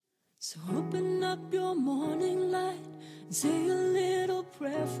So open up your morning light and say a little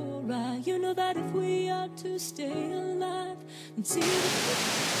prayer for I. You know that if we are to stay alive and see I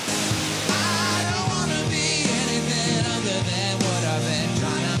don't wanna be anything other than what I've been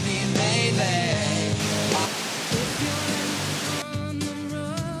trying to be lately. if you're on the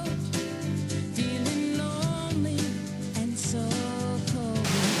road, feeling lonely and so cold.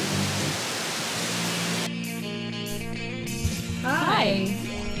 Hi.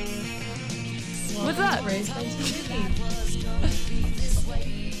 What's up? Raised by TV.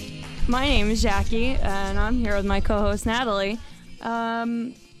 My name is Jackie, and I'm here with my co-host Natalie.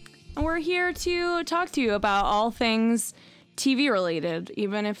 And we're here to talk to you about all things TV related,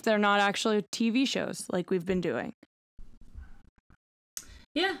 even if they're not actually TV shows like we've been doing.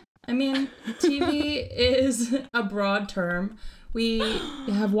 Yeah, I mean, TV is a broad term. We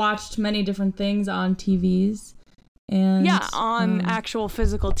have watched many different things on TVs. And Yeah, on actual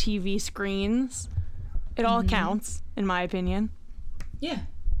physical TV screens. It all counts, in my opinion. Yeah,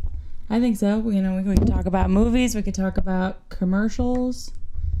 I think so. We could talk about movies. We could talk about commercials.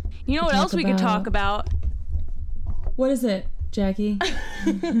 You know what else we could talk about? What is it, Jackie?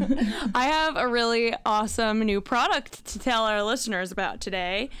 I have a really awesome new product to tell our listeners about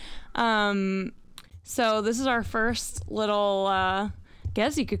today. So this is our first little,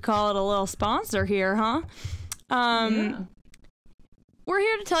 guess you could call it a little sponsor here, huh? Yeah. We're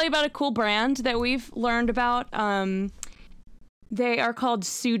here to tell you about a cool brand that we've learned about. They are called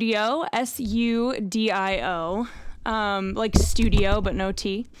Sudio, S-U-D-I-O, like studio, but no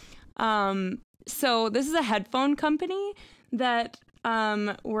T. So this is a headphone company that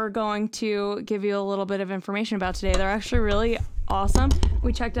we're going to give you a little bit of information about today. They're actually really awesome.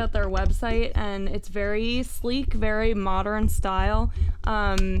 We checked out their website, and it's very sleek, very modern style.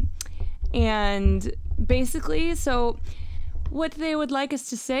 And basically, so what they would like us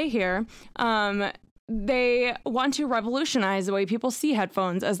to say here, they want to revolutionize the way people see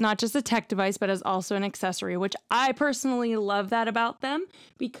headphones as not just a tech device, but as also an accessory, which I personally love that about them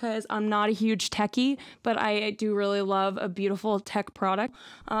because I'm not a huge techie, but I do really love a beautiful tech product.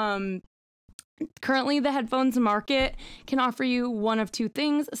 Currently, the headphones market can offer you one of two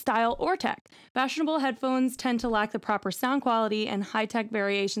things, style or tech. Fashionable headphones tend to lack the proper sound quality, and high-tech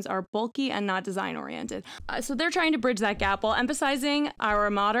variations are bulky and not design-oriented. So they're trying to bridge that gap while emphasizing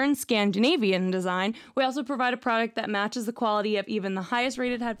our modern Scandinavian design. We also provide a product that matches the quality of even the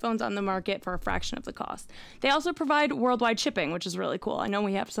highest-rated headphones on the market for a fraction of the cost. They also provide worldwide shipping, which is really cool. I know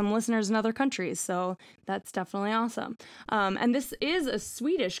we have some listeners in other countries, so that's definitely awesome. And this is a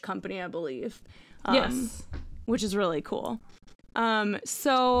Swedish company, I believe. Yes. Which is really cool.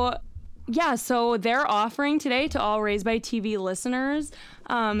 So they're offering today to all Raised by TV listeners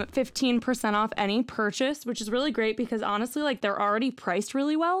 15% off any purchase, which is really great because honestly, like, they're already priced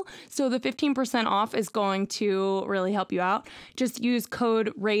really well. So the 15% off is going to really help you out. Just use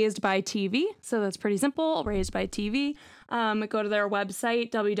code Raised by TV. So that's pretty simple, Raised by TV. Go to their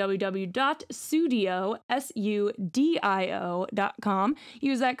website, www.sudio.com.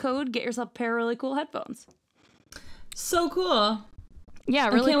 Use that code, get yourself a pair of really cool headphones. So cool. Yeah,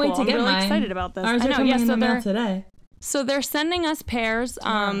 really cool. I can't wait to get I'm really mine. excited about this. Ours are coming in the mail today. So they're sending us pairs.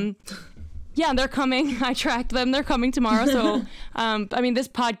 Yeah, they're coming. I tracked them. They're coming tomorrow. So, once this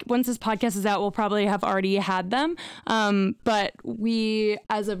podcast is out, we'll probably have already had them. But we,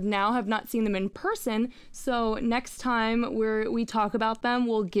 as of now, have not seen them in person. So next time we talk about them,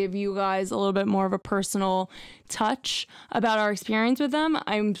 we'll give you guys a little bit more of a personal touch about our experience with them.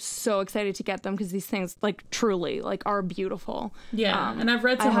 I'm so excited to get them because these things, like, truly, like, are beautiful. Yeah, and I've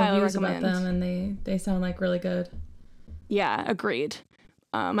read some reviews about them, and they sound like really good. Yeah, agreed.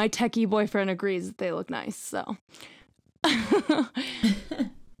 My techie boyfriend agrees that they look nice, so.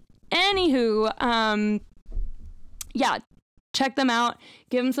 Anywho, yeah, check them out.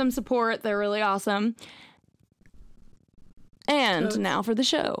 Give them some support. They're really awesome. And now for the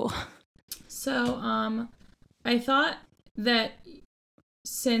show. So, I thought that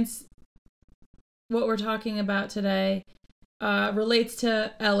since what we're talking about today relates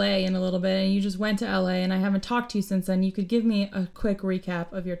to LA in a little bit, and you just went to LA, and I haven't talked to you since then, you could give me a quick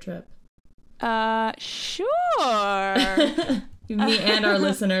recap of your trip. Sure. Me and our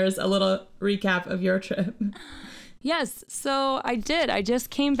listeners a little recap of your trip. Yes, so I did. I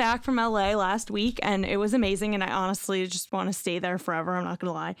just came back from LA last week, and it was amazing, and I honestly just want to stay there forever. I'm not going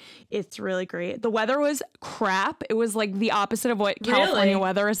to lie. It's really great. The weather was crap. It was like the opposite of what California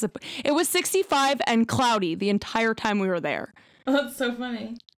weather is. It was 65 and cloudy the entire time we were there. Oh, that's so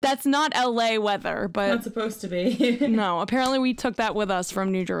funny. That's not LA weather, but... Not supposed to be. No, apparently we took that with us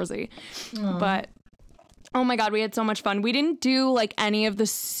from New Jersey. Aww. But Oh my God, we had so much fun. We didn't do like any of the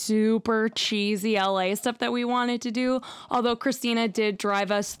super cheesy LA stuff that we wanted to do, although Christina did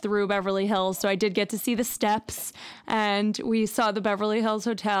drive us through Beverly Hills, so I did get to see the steps, and we saw the Beverly Hills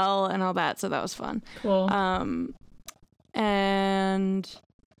Hotel and all that, so that was fun. Cool. And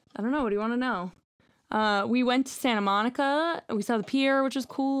I don't know, what do you want to know? We went to Santa Monica. We saw the pier, which was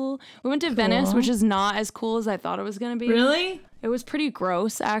cool. We went to Venice, which is not as cool as I thought it was going to be. Really? It was pretty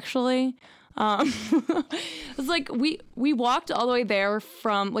gross, actually. It was like we walked all the way there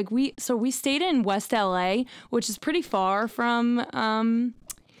from like we stayed in West LA, which is pretty far from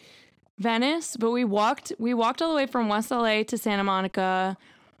Venice, but we walked all the way from West LA to Santa Monica,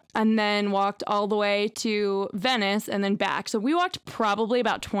 and then walked all the way to Venice and then back. So we walked probably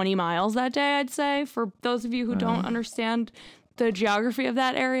about 20 miles that day, I'd say, for those of you who don't understand the geography of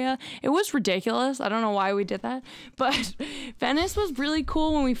that area. It was ridiculous. I don't know why we did that, but Venice was really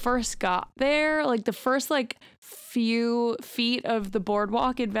cool when we first got there. Like the first like few feet of the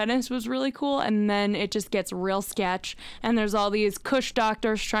boardwalk in Venice was really cool, and then it just gets real sketch, and there's all these kush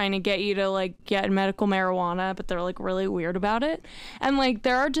doctors trying to get you to like get medical marijuana, but they're like really weird about it. And like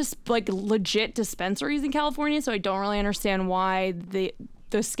there are just like legit dispensaries in California, so I don't really understand why the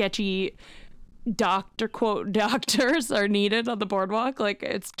sketchy doctors are needed on the boardwalk. Like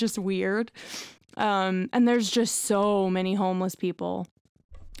it's just weird. And there's just so many homeless people.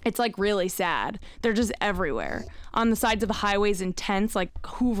 It's like really sad. They're just everywhere on the sides of the highways in tents, like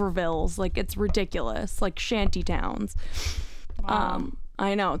Hoovervilles. Like it's ridiculous, like shanty towns. Wow.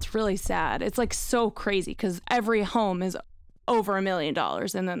 I know, it's really sad. It's like so crazy because every home is over $1 million,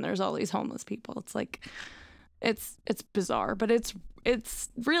 and then there's all these homeless people. It's like it's bizarre, but it's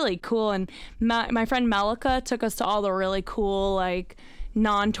really cool. And my friend Malika took us to all the really cool, like,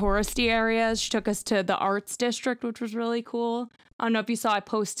 non-touristy areas. She took us to the Arts District, which was really cool. I don't know if you saw, I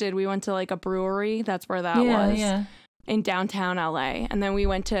posted, we went to, like, a brewery. That's where that was. Yeah. In downtown LA. And then we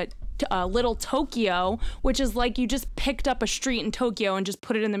went to Little Tokyo, which is like you just picked up a street in Tokyo and just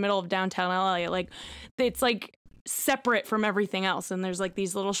put it in the middle of downtown LA. Like, it's, like, separate from everything else. And there's, like,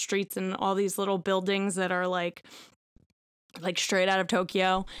 these little streets and all these little buildings that are, like straight out of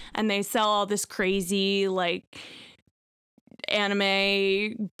Tokyo, and they sell all this crazy like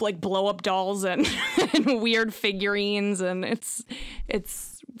anime like blow up dolls and, and weird figurines, and it's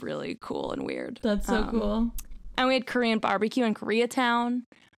really cool and weird. That's so cool. And we had Korean barbecue in Koreatown,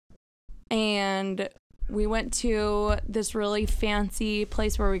 and we went to this really fancy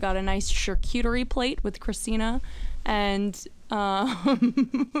place where we got a nice charcuterie plate with Christina, and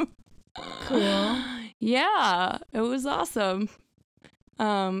Cool. yeah, it was awesome.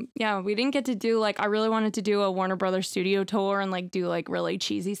 Yeah, we didn't get to do like, I really wanted to do a Warner Brothers studio tour and like do like really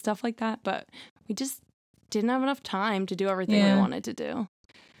cheesy stuff like that, but we just didn't have enough time to do everything we wanted to do.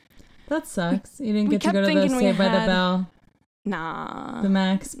 That sucks. You didn't We get to go kept to the thinking we Saved by the had- Bell, Nah. the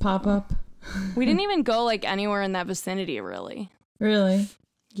Max pop-up. We didn't even go like anywhere in that vicinity, really. Really?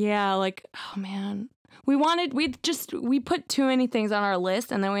 Yeah, like, oh man. We put too many things on our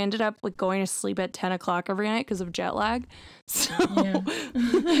list, and then we ended up like going to sleep at 10 o'clock every night because of jet lag. So Yeah.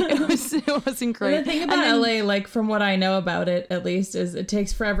 it wasn't great. And the thing about LA, like from what I know about it at least, is it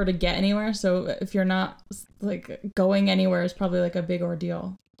takes forever to get anywhere. So if you're not like going anywhere, it's probably like a big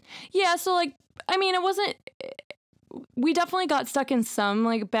ordeal. Yeah, so like, I mean, we definitely got stuck in some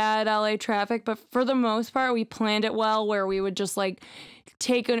like bad LA traffic, but for the most part, we planned it well where we would just like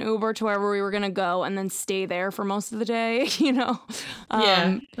take an Uber to wherever we were going to go and then stay there for most of the day, you know?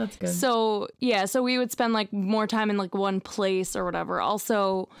 Yeah, that's good. So, yeah, so we would spend like more time in like one place or whatever.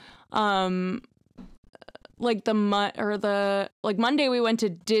 Also, like Monday we went to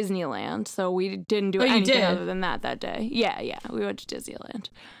Disneyland, so we didn't do anything other than that day. Yeah, we went to Disneyland.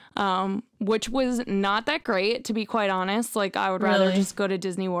 Which was not that great, to be quite honest. Like, I would rather just go to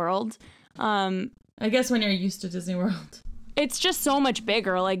Disney World. I guess when you're used to Disney World. It's just so much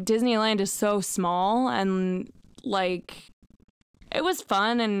bigger. Like, Disneyland is so small, and like, it was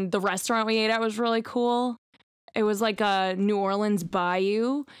fun, and the restaurant we ate at was really cool. It was like a New Orleans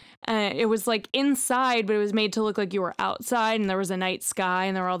bayou. It was like inside, but it was made to look like you were outside, and there was a night sky,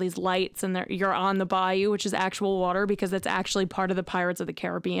 and there were all these lights, and you're on the bayou, which is actual water because it's actually part of the Pirates of the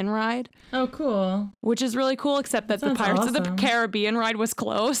Caribbean ride. Oh, cool. Which is really cool, except that the Pirates of the Caribbean ride was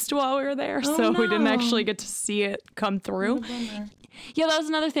closed while we were there, so we didn't actually get to see it come through. Yeah, that was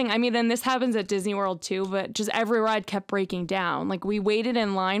another thing. I mean, and this happens at Disney World too, but just every ride kept breaking down. Like, we waited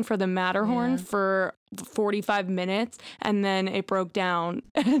in line for the Matterhorn for 45 minutes, and then it broke down,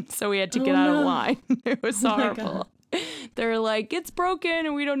 and so we had to get out of line. It was horrible. They're like, it's broken,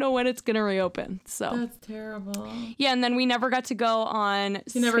 and we don't know when it's going to reopen. So that's terrible. Yeah, and then we never got to go on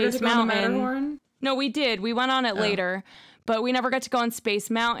You never got to go on the Matterhorn? No, we did. We went on it later, but we never got to go on Space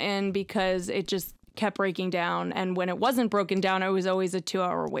Mountain because it just kept breaking down. And when it wasn't broken down, it was always a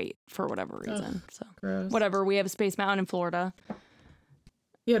 2-hour wait for whatever reason. So Gross. whatever. We have a Space Mountain in Florida.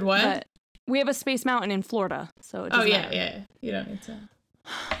 You had what? But we have a Space Mountain in Florida. So it doesn't matter. Yeah. You don't need to.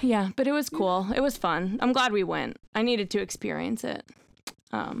 Yeah, but it was cool. It was fun. I'm glad we went. I needed to experience it.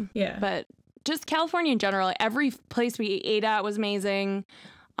 Yeah. But just California in general, every place we ate at was amazing.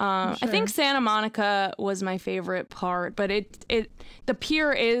 I think Santa Monica was my favorite part, but the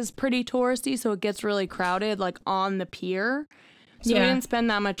pier is pretty touristy, so it gets really crowded, like on the pier. So we didn't spend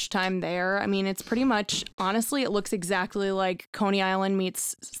that much time there. I mean, it's pretty much, honestly, it looks exactly like Coney Island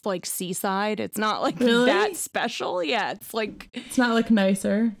meets like Seaside. It's not like that special. Yeah, it's like... It's not like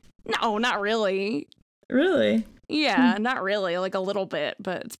nicer. No, not really. Really? Yeah, not really, like a little bit,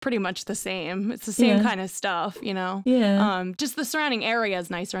 but it's pretty much the same. It's the same kind of stuff, you know? Yeah. Just the surrounding area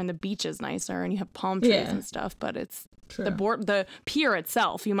is nicer and the beach is nicer and you have palm trees and stuff, but it's the pier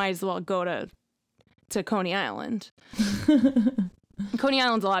itself. You might as well go to Coney Island. Coney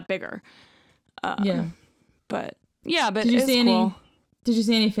Island's a lot bigger. But did you see cool. Did you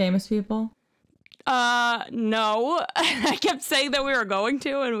see any famous people? No. I kept saying that we were going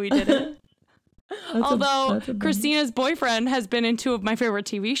to and we didn't. Although Christina's boyfriend has been in 2 of my favorite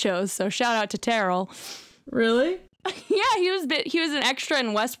TV shows, so shout out to Terrell. Really? Yeah, he was an extra in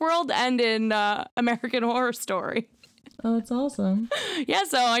Westworld and in American Horror Story. Oh, that's awesome. Yeah,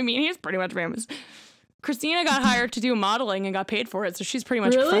 so I mean, he's pretty much famous. Christina got hired to do modeling and got paid for it, so she's pretty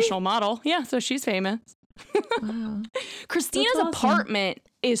much a professional model. Yeah, so she's famous. Wow. Christina's apartment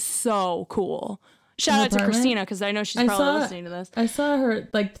is so cool. Shout out to Christina, because I know she's probably listening to this. I saw her,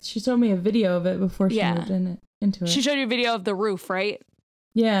 like, she showed me a video of it before she moved into it. She showed you a video of the roof, right?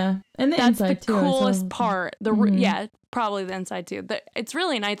 Yeah, and the inside too. That's the coolest part. Yeah, probably the inside too. It's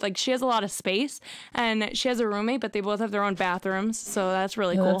really nice. Like, she has a lot of space, and she has a roommate, but they both have their own bathrooms, so that's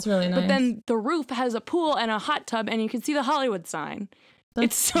really cool. That's really nice. But then the roof has a pool and a hot tub, and you can see the Hollywood sign.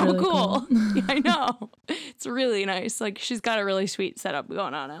 It's so really cool. Yeah, I know. It's really nice. Like, she's got a really sweet setup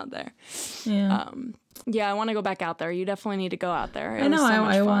going on out there. Yeah. Yeah, I want to go back out there. You definitely need to go out there. I know.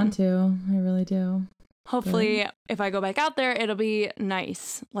 I want to. I really do. Hopefully, if I go back out there, it'll be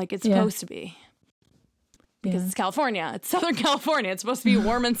nice, like it's supposed to be. Because it's California. It's Southern California. It's supposed to be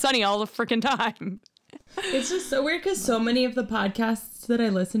warm and sunny all the freaking time. It's just so weird because so many of the podcasts that I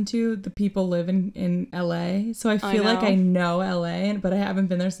listen to, the people live in LA. So I feel like I know LA, but I haven't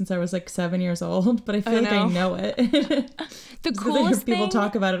been there since I was like 7 years old. But I feel like I know it. The coolest thing, people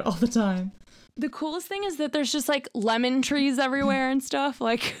talk about it all the time. The coolest thing is that there's just like lemon trees everywhere and stuff.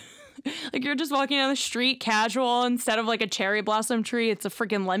 Like you're just walking down the street casual, instead of like a cherry blossom tree, it's a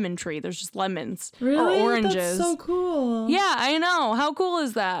freaking lemon tree. There's just lemons or oranges. That's so cool. Yeah, I know. How cool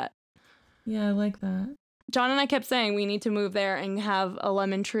is that? Yeah, I like that. John and I kept saying we need to move there and have a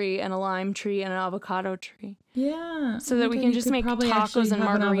lemon tree and a lime tree and an avocado tree. Yeah. So that we can just make tacos and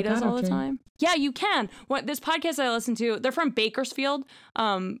margaritas all the time. Yeah, you can. This podcast I listen to, they're from Bakersfield,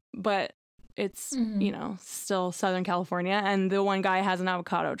 but it's, still Southern California. And the one guy has an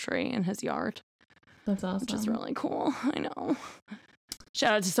avocado tree in his yard. That's awesome. Which is really cool. I know.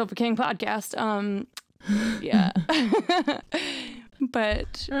 Shout out to Sofa King podcast. Yeah.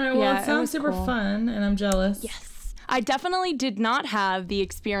 But all right, well, it sounds super fun, and I'm jealous. Yes. I definitely did not have the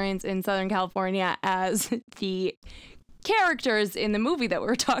experience in Southern California as the characters in the movie that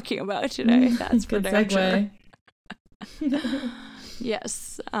we're talking about today. That's for damn sure.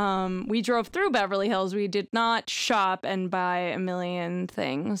 Yes. We drove through Beverly Hills. We did not shop and buy a million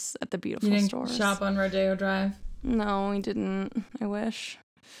things at the beautiful stores. You didn't shop on Rodeo Drive? No, we didn't. I wish.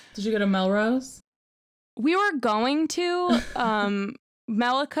 Did you go to Melrose? We were going to.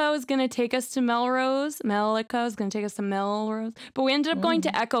 Melico is going to take us to Melrose. Melico is going to take us to Melrose. But we ended up going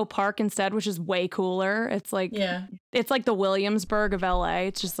to Echo Park instead, which is way cooler. It's like it's like the Williamsburg of LA.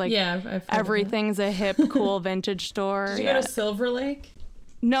 It's just like I've everything's a hip, cool vintage store. Did you go to Silver Lake?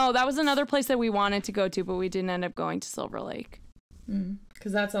 No, that was another place that we wanted to go to, but we didn't end up going to Silver Lake.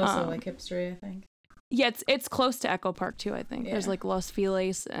 Because that's also like hipstery, I think. Yeah, it's close to Echo Park too, I think. There's like Los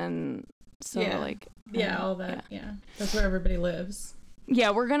Feliz and Silver Lake. All that. Yeah. That's where everybody lives.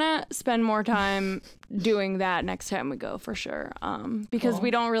 Yeah, we're gonna spend more time doing that next time we go for sure. Because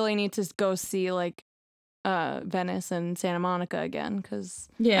we don't really need to go see like Venice and Santa Monica again. Because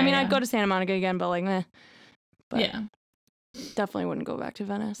I'd go to Santa Monica again, but like, meh. But definitely wouldn't go back to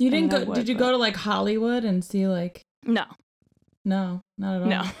Venice. You didn't go? Did you go to like Hollywood and see like? No. No, not at all.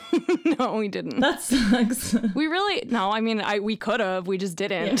 No, no, we didn't. That sucks. We really no. I mean, we could have. We just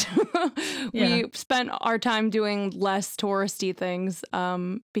didn't. Yeah. We spent our time doing less touristy things,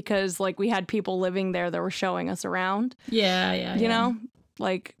 because like we had people living there that were showing us around. Yeah. You know,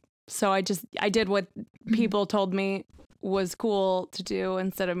 like so. I did what people told me was cool to do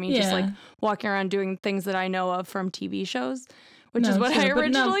instead of me just like walking around doing things that I know of from TV shows, which is what I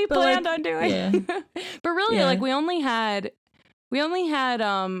originally planned on doing. Yeah. But really, like we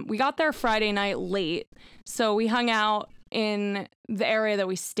got there Friday night late, so we hung out in the area that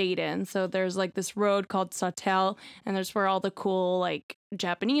we stayed in. So there's like this road called Sawtelle, and there's where all the cool like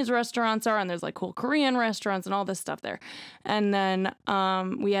Japanese restaurants are, and there's like cool Korean restaurants and all this stuff there. And then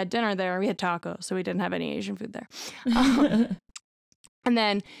we had dinner there. We had tacos, so we didn't have any Asian food there. And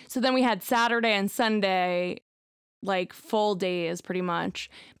then we had Saturday and Sunday, like full days pretty much.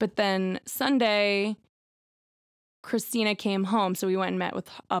 But then Sunday, Christina came home, so we went and met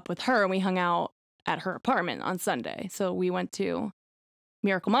up with her, and we hung out at her apartment on Sunday. So we went to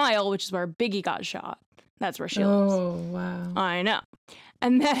Miracle Mile, which is where Biggie got shot. That's where she lives. Oh, wow. I know.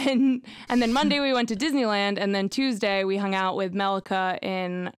 And then Monday we went to Disneyland, and then Tuesday we hung out with Melika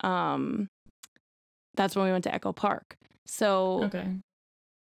in that's when we went to Echo Park. So Okay.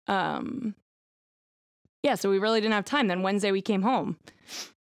 Yeah, so we really didn't have time. Then Wednesday we came home.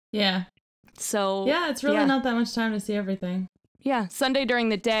 Yeah. So Yeah, it's really not that much time to see everything. Yeah, Sunday during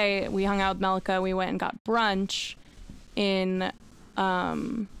the day, we hung out with Melika. We went and got brunch in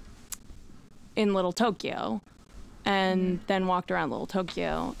Little Tokyo, and then walked around Little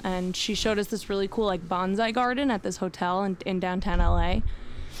Tokyo. And she showed us this really cool like bonsai garden at this hotel in downtown LA.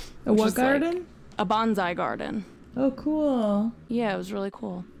 A what garden? Like, a bonsai garden. Oh, cool. Yeah, it was really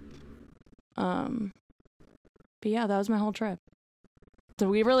cool. But yeah, that was my whole trip. So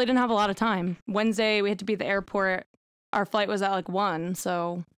we really didn't have a lot of time. Wednesday, we had to be at the airport. Our flight was at like 1,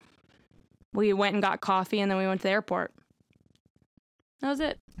 so we went and got coffee, and then we went to the airport. That was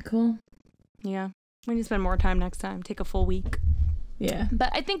it. Cool. Yeah. We need to spend more time next time. Take a full week. Yeah. But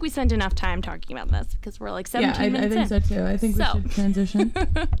I think we spent enough time talking about this because we're like 17 minutes I think in. so too. I think we should transition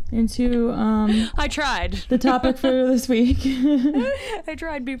into I tried. the topic for this week. I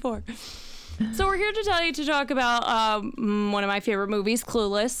tried before. So we're here to talk about one of my favorite movies,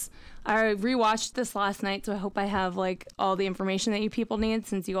 Clueless. I rewatched this last night, so I hope I have like all the information that you people need,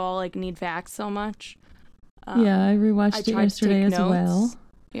 since you all like need facts so much. Yeah, I rewatched it yesterday as well.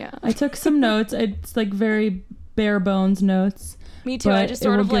 Yeah, I took some notes. It's like very bare bones notes. Me too. I just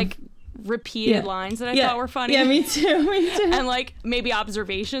sort of like repeated lines that I thought were funny. Yeah, me too. Me too. And like maybe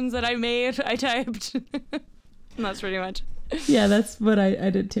observations that I made, I typed. And that's pretty much. Yeah, that's what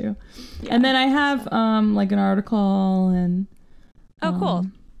I did too. Yeah. And then I have like an article and cool.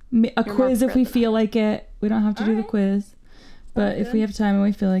 A quiz if we feel like it. We don't have to do the quiz, but if we have time and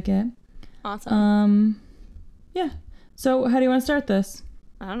we feel like it. Awesome. Yeah. So how do you want to start this?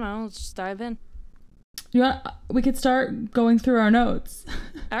 I don't know. Let's just dive in. We could start going through our notes.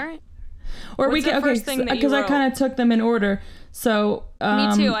 All right. Or What's we can because I kind of took them in order. So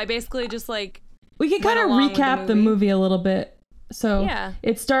me too. I basically just like we can kind of recap the movie a little bit. So yeah.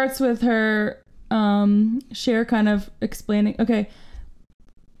 It starts with her Cher kind of explaining. Okay.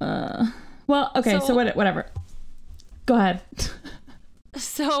 Well, okay. So whatever. Go ahead.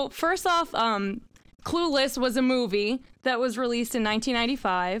 So first off, Clueless was a movie that was released in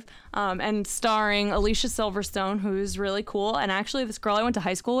 1995 and starring Alicia Silverstone, who's really cool. And actually, this girl I went to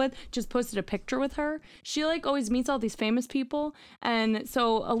high school with just posted a picture with her. She like always meets all these famous people. And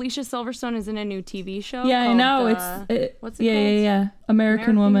so Alicia Silverstone is in a new TV show. Yeah, called, I know. What's it called? Yeah.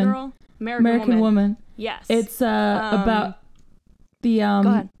 American Woman. Girl? American Woman. Yes. It's about the Go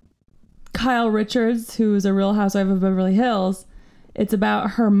ahead. Kyle Richards, who is a Real Housewife of Beverly Hills. It's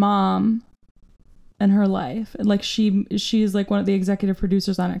about her mom and her life, and like she's like one of the executive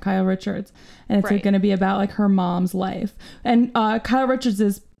producers on it, Kyle Richards, and it's like going to be about like her mom's life. And Kyle Richards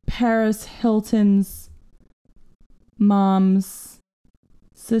is Paris Hilton's mom's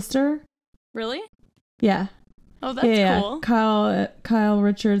sister. Really? Yeah. Oh, that's cool. Kyle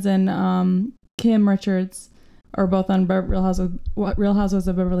Richards and Kim Richards are both on Real Housewives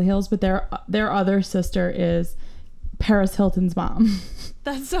of Beverly Hills, but their other sister is Paris Hilton's mom.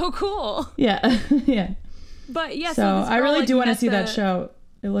 That's so cool. Yeah. Yeah. But yeah, so I really do want to see that show.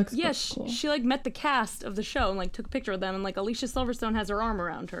 It looks cool. She like met the cast of the show and like took a picture of them, and like Alicia Silverstone has her arm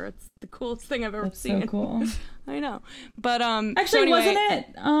around her. It's the coolest thing I've ever seen. That's so cool. I know. But actually, so anyway, wasn't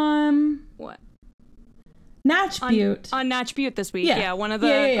it what? Natch Butte. On Natch Butte this week. Yeah, one of the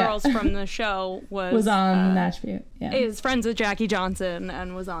girls from the show was on Natch Butte. Yeah. Is friends with Jackie Johnson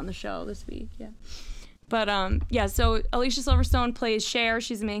and was on the show this week. Yeah. But yeah, so Alicia Silverstone plays Cher.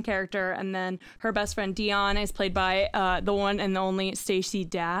 She's the main character, and then her best friend Dion is played by the one and the only Stacey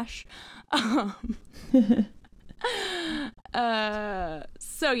Dash. So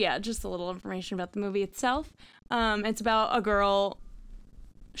yeah, just a little information about the movie itself. It's about a girl,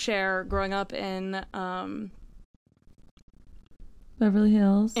 Cher, growing up in Beverly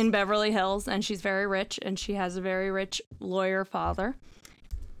Hills. Beverly Hills, and she's very rich, and she has a very rich lawyer father.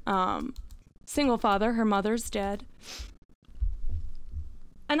 Single father, her mother's dead.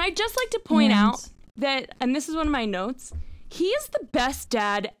 And I'd just like to point out that, and this is one of my notes, he is the best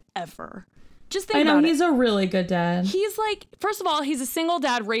dad ever. Just think about it. He's a really good dad. He's like, first of all, he's a single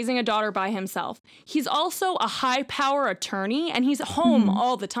dad raising a daughter by himself. He's also a high power attorney, and he's home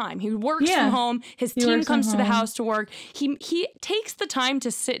all the time. He works from home. His team comes to the house to work. He takes the time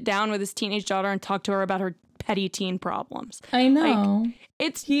to sit down with his teenage daughter and talk to her about her petty teen problems. I know.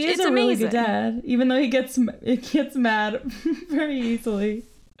 He is a amazing. really good dad, even though he gets mad very easily.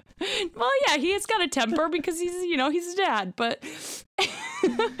 Well, yeah, he has got a temper because he's a dad, but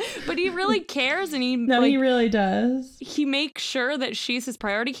but he really cares, and he really does. He makes sure that she's his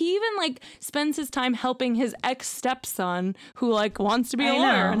priority. He even spends his time helping his ex-stepson who wants to be a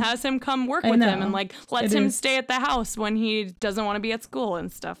lawyer and has him come work with him and lets him stay at the house when he doesn't want to be at school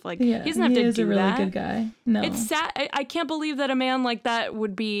and stuff. He doesn't have to do that. He is a really good guy. No. It's sad. I can't believe that a man like that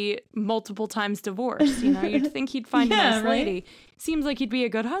would be multiple times divorced. You'd think he'd find a nice lady. Seems like he'd be a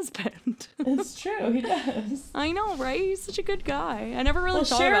good husband. It's true, he does. I know, right? He's such a good guy. I never really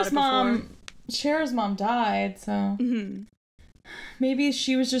thought about it before. Cher's mom died, so maybe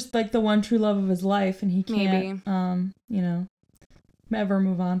she was just the one true love of his life, and he can't, ever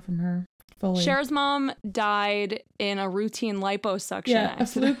move on from her fully. Cher's mom died in a routine liposuction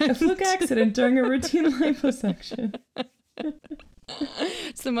accident. A fluke accident during a routine liposuction.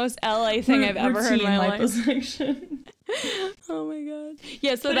 It's the most LA thing I've ever heard in my life. Oh my god.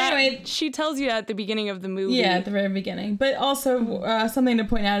 Yeah, so anyway, she tells you at the beginning of the movie. Yeah, at the very beginning. But also, something to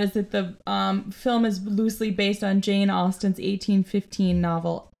point out is that the film is loosely based on Jane Austen's 1815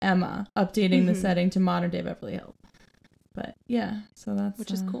 novel, Emma, updating the setting to modern-day Beverly Hills. But yeah, so that's...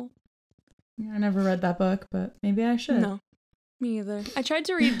 Which is cool. I never read that book, but maybe I should. No, me either. I tried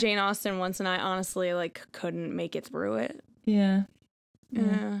to read Jane Austen once, and I honestly, couldn't make it through it. Yeah.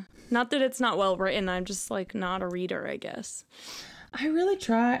 Not that it's not well written. I'm just not a reader, I guess. I really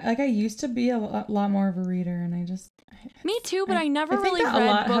try. I used to be a lot more of a reader, and me too, but I never really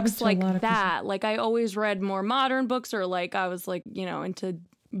read books like that. I always read more modern books, or I was into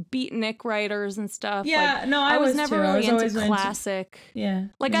beatnik writers and stuff. Yeah, no, I was never too. really into classic. Yeah.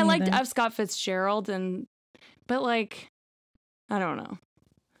 I liked F. Scott Fitzgerald, but I don't know.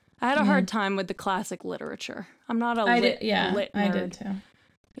 I had a hard time with the classic literature. I'm not a lit nerd. I did too.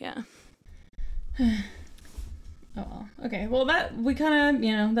 Yeah. Oh well. Okay. Well, that we kind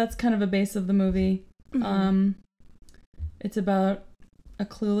of, that's kind of a base of the movie. It's about a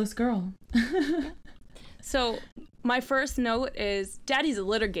clueless girl. So my first note is Daddy's a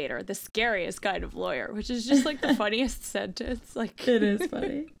litigator, the scariest kind of lawyer, which is just the funniest sentence. It is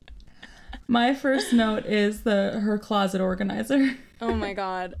funny. My first note is her closet organizer. Oh my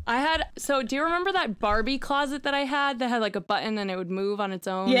god. Do you remember that Barbie closet that I had that had a button and it would move on its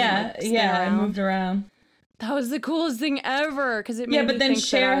own? Yeah, it moved around. That was the coolest thing ever because it made me but then think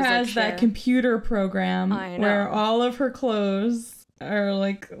Cher that has that computer program where all of her clothes are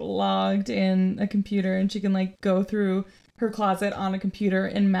logged in a computer, and she can go through her closet on a computer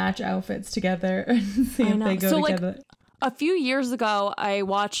and match outfits together and see if they go together. A few years ago, I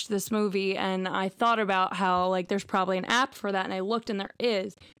watched this movie and I thought about how there's probably an app for that, and I looked and there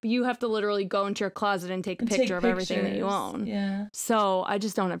is, but you have to literally go into your closet and take a picture of everything that you own. Yeah. So I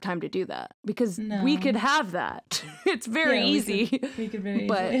just don't have time to do that because we could have that. It's very easy. We could very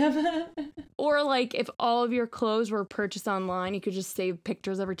easily have that. Or if all of your clothes were purchased online, you could just save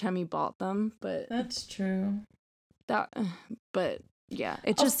pictures every time you bought them. But that's true. Yeah,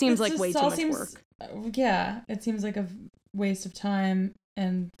 it just seems like way too much work. Yeah, it seems like a waste of time,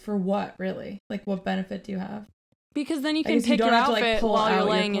 and for what, really? What benefit do you have? Because then you can pick your outfit while you're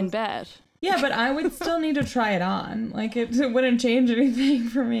laying in bed. Yeah, but I would still need to try it on. It wouldn't change anything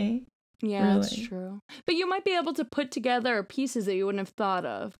for me. Yeah, really. That's true. But you might be able to put together pieces that you wouldn't have thought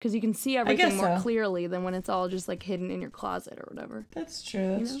of, because you can see everything more clearly than when it's all just hidden in your closet or whatever. That's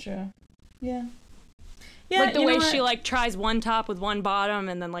true. That's true. Yeah. Yeah, the way she tries one top with one bottom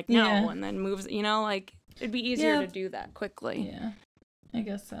and then and then moves, it'd be easier to do that quickly. Yeah, I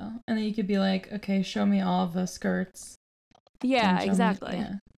guess so. And then you could be okay, show me all of the skirts. Yeah, exactly.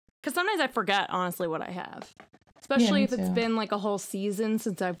 Because sometimes I forget, honestly, what I have. especially me if it's too. been like a whole season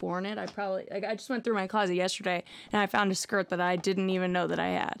since I've worn it. I just went through my closet yesterday and I found a skirt that I didn't even know that I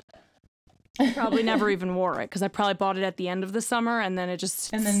had. I probably never even wore it because I probably bought it at the end of the summer and then it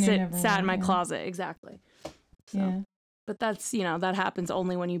just And then you never sat in wore my it, yeah. closet. Exactly. So, Yeah. but that's, that happens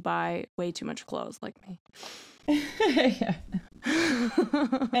only when you buy way too much clothes like me. Yeah.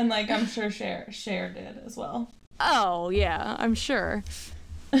 And like I'm sure Cher did as well. Oh, yeah, I'm sure.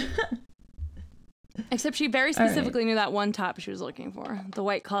 Except she very All right. specifically knew that one top she was looking for. The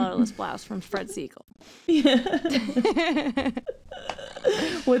white collarless blouse from Fred Siegel. Yeah.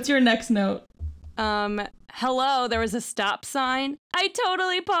 What's your next note? Hello, there was a stop sign. I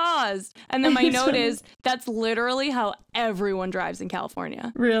totally paused. And then my note is, that's literally how everyone drives in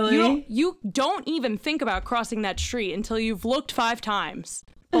California. Really? You don't even think about crossing that street until you've looked 5 times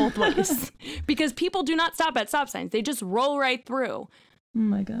both ways. Because people do not stop at stop signs. They just roll right through. Oh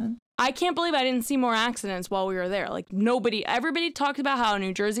my God. I can't believe I didn't see more accidents while we were there. Like everybody talks about how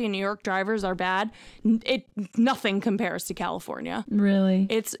New Jersey and New York drivers are bad. Nothing compares to California. Really?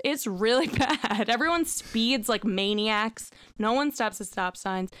 It's really bad. Everyone speeds like maniacs. No one stops at stop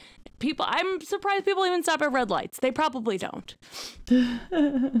signs. I'm surprised people even stop at red lights. They probably don't.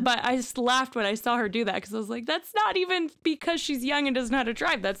 But I just laughed when I saw her do that because I was like, that's not even because she's young and doesn't know how to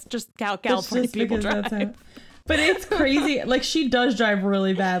drive. That's just how California people drive. But it's crazy. Like, she does drive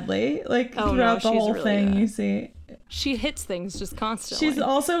really badly. Like, throughout the whole really thing, bad. you see. She hits things just constantly. She's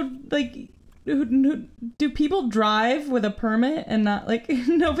also, like, do people drive with a permit and not, like,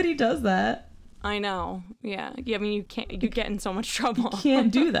 nobody does that. I know. Yeah. I mean, you get in so much trouble.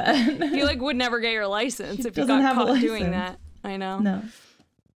 Can't do that. You, like, would never get your license if you doesn't got have a caught doing license. that. I know. No.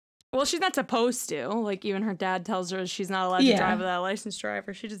 Well, she's not supposed to. Like, even her dad tells her she's not allowed to drive without a licensed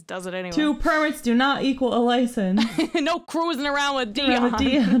driver. She just does it anyway. 2 permits do not equal a license. No cruising around with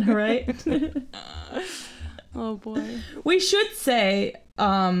Dion. Right? Oh, boy. We should say,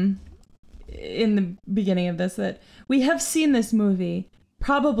 in the beginning of this, that we have seen this movie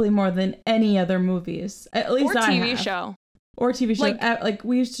probably more than any other movies. At least I have. Or TV show. Or TV show. Like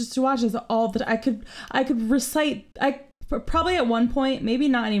we used to watch this all the time. I could recite. Probably at one point, maybe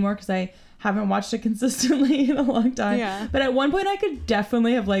not anymore because I haven't watched it consistently in a long time. Yeah. But at one point, I could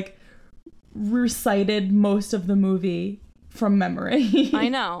definitely have like recited most of the movie from memory. I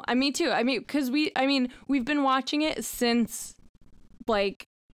know. Me too. I mean, because we've been watching it since like.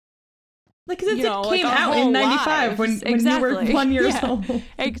 Like, since it like came our out whole in 95 when you were 1 year old. 2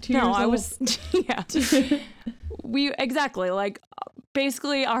 years I old. was, yeah. Like,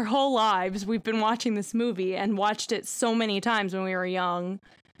 basically our whole lives, we've been watching this movie and watched it so many times when we were young.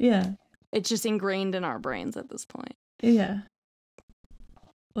 Yeah. It's just ingrained in our brains at this point. Yeah.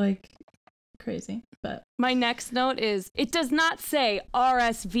 Like, crazy. But my next note is, it does not say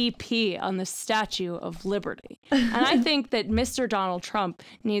RSVP on the Statue of Liberty. And I think that Mr. Donald Trump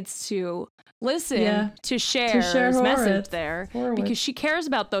needs to listen to Cher's message there because she cares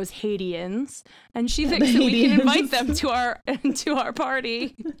about those Haitians and she thinks that we can invite them to our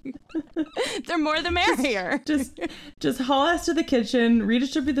party. They're more the merrier. Just haul ass to the kitchen,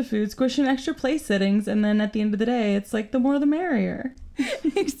 redistribute the food, squish in extra place sittings, and then at the end of the day, it's like the more the merrier.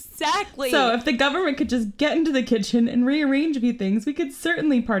 Exactly. So if the government could just get into the kitchen and rearrange a few things, we could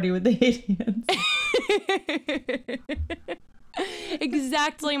certainly party with the Haitians.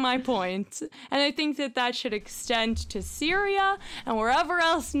 Exactly my point. And I think that should extend to Syria and wherever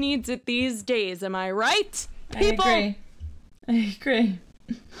else needs it these days. Am I right, people? I agree.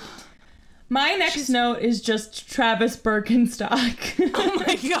 My next note is just Travis Birkenstock. Oh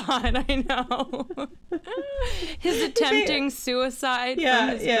my God, I know. His attempting suicide.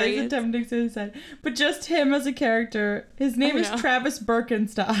 He's attempting suicide. But just him as a character. His name is Travis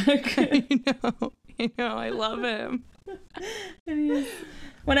Birkenstock. I know, I love him.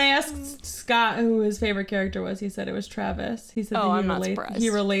 When I asked Scott who his favorite character was, he said it was Travis. He said he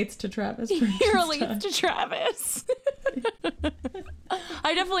relates to Travis. He relates to Travis.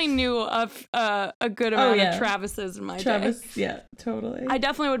 I definitely knew of a good amount of Travises in my day. Yeah, totally. I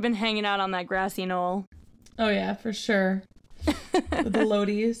definitely would have been hanging out on that grassy knoll. Oh yeah, for sure. With the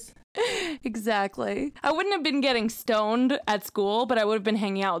Lodies. Exactly. I wouldn't have been getting stoned at school, but I would have been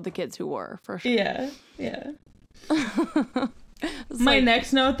hanging out with the kids who were, for sure. Yeah. My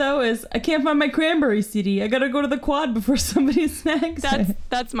next note, though, is I can't find my Cranberry CD. I gotta go to the quad before somebody snags it.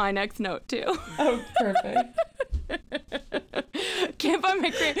 That's my next note, too. Oh, perfect. Can't find my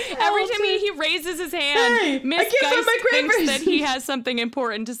cranberries. Every time he raises his hand, Hey, I Miss can't find Geist my thinks cranberries. that he has something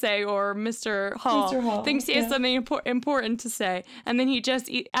important to say, or Mr. Hall, thinks he has something important to say, and then he just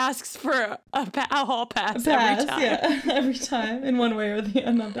asks for a hall pass every time. Yeah, every time, in one way or the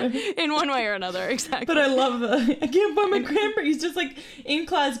another. In one way or another, exactly. But I love I can't find my cranberries. He's just like in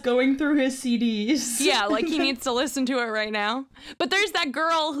class going through his CDs. Yeah, like he needs to listen to it right now. But there's that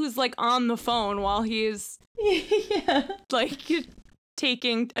girl who's like on the phone while he's Yeah. like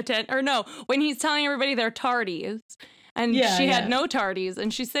taking when he's telling everybody they're tardies. And Yeah, she yeah. had no tardies,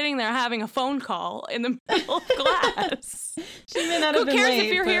 and she's sitting there having a phone call in the middle of class. She may not Who have been cares late,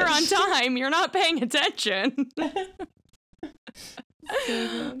 if you're but here on time? You're not paying attention.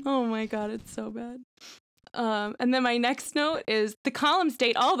 Oh my god, it's so bad. And then my next note is the columns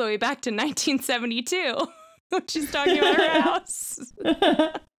date all the way back to 1972, when she's talking about her house.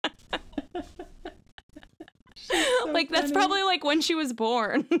 Like, that's probably like when she was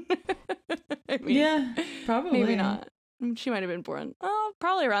born. I mean, Yeah, probably. maybe not. She might have been born. Oh,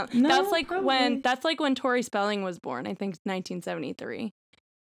 probably around. No, that's like probably. when Tori Spelling was born. I think 1973.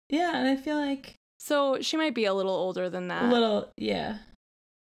 Yeah, and I feel like So she might be a little older than that. a little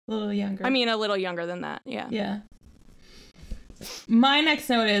younger. I mean, a little younger than that. Yeah. Yeah. My next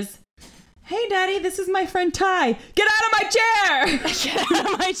note is, hey, Daddy, this is my friend Ty. Get out of my chair! Get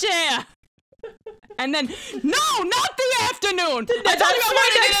out of my chair. And then, no, not the afternoon. I told you I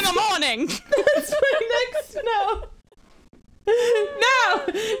wanted it in the morning. That's my next note. No, not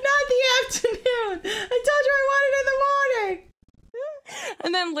the afternoon. I told you I wanted it in the morning.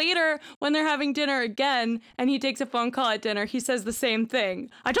 And then later, when they're having dinner again, and he takes a phone call at dinner, he says the same thing.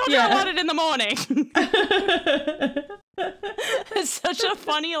 I told you I wanted it in the morning. It's such a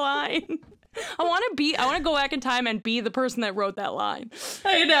funny line. I want to go back in time and be the person that wrote that line.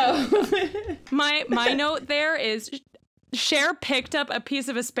 I know. My note there is Cher picked up a piece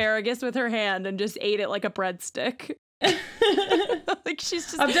of asparagus with her hand and just ate it like a breadstick. Like she's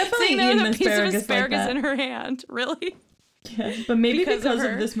just I've definitely sitting there eaten with a piece of asparagus like asparagus that. in her hand. Really? Yeah, but maybe because of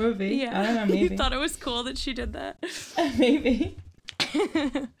her. this movie. Yeah. I don't know, maybe. You thought it was cool that she did that. Maybe.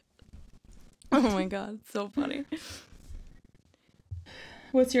 Oh my god, it's so funny.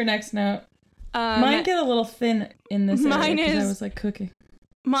 What's your next note? Mine get a little thin in this mine area because I is- was like cooking.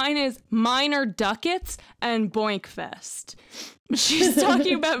 Mine is Minor Ducats and Boinkfest. She's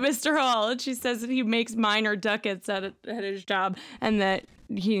talking about Mr. Hall, and she says that he makes minor ducats at his job, and that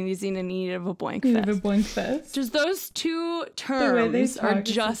he's in need of a You have a Boinkfest. boink fest. Just those two way they terms are talk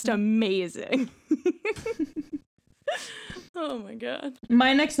is just so amazing. Oh my god.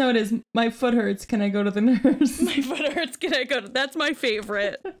 My next note is, my foot hurts. Can I go to the nurse? My foot hurts. Can I go? That's my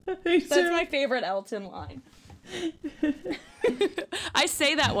favorite. That's my favorite Elton line. I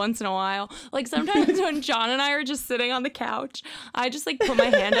say that once in a while. Like sometimes when John and I are just sitting on the couch, I just like put my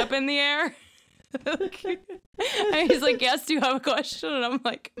hand up in the air. And he's like, yes, do you have a question? And I'm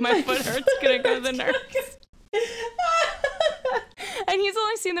like, my foot hurts. Can I go to the nurse? And he's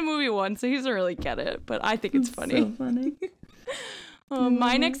only seen the movie once, so he doesn't really get it. But I think it's funny. So funny.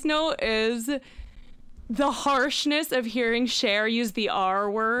 My next note is the harshness of hearing Cher use the R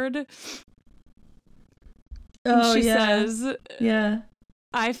word. Oh, She yeah. says, Yeah.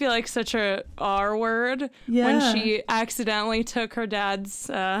 I feel like such a R word Yeah. when she accidentally took her dad's,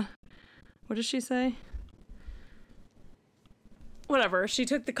 what does she say? Whatever. She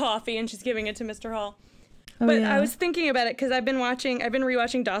took the coffee and she's giving it to Mr. Hall. Oh, But yeah. I was thinking about it because I've been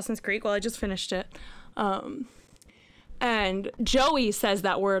rewatching Dawson's Creek. Well, I just finished it. And Joey says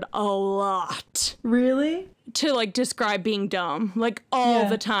that word a lot Really? to like describe being dumb, like all Yeah.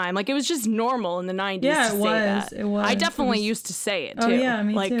 the time. Like it was just normal in the 90s Yeah, to it say was. that. It was. I It definitely was- used to say it too. Oh, yeah,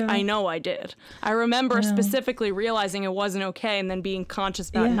 me like too. I know I did. I remember I know. specifically realizing it wasn't okay and then being conscious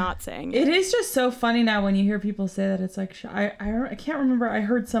about Yeah. not saying it. It is just so funny now when you hear people say that. It's like, I can't remember. I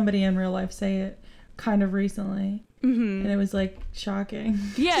heard somebody in real life say it kind of recently. Mm-hmm. And it was like shocking.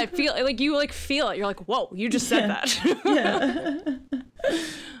 Yeah, feel it. You're like, whoa, you just said Yeah. that. Yeah.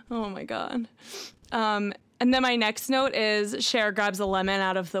 Oh my god. And then my next note is Cher grabs a lemon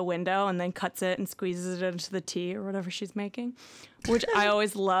out of the window and then cuts it and squeezes it into the tea or whatever she's making, which I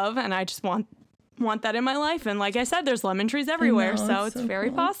always love, and I just want that in my life. And like I said, there's lemon trees everywhere, know, so it's it's so very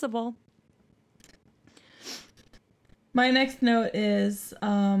cool. possible. My next note is,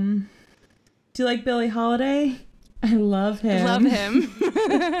 do you like Billie Holiday? I love him. Love him.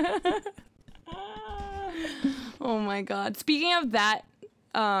 Oh my god. Speaking of that,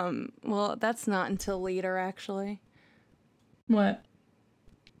 well, that's not until later actually. What?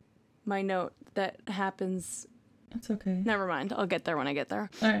 My note that happens It's okay. Never mind. I'll get there when I get there.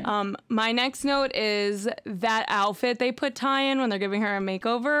 All right. My next note is that outfit they put Ty in when they're giving her a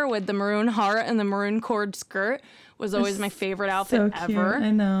makeover with the maroon heart and the maroon cord skirt was always my favorite outfit So cute. ever.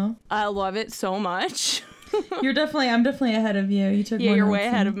 I know. I love it so much. I'm definitely ahead of you. You took Yeah, more you're notes way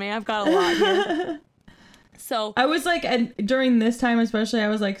ahead than of me. I've got a lot here. So I was like, and during this time especially, I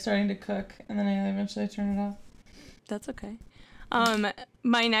was like starting to cook, and then I eventually turned it off. that's okay.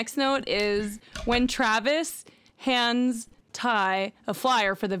 My next note is when Travis hands Ty a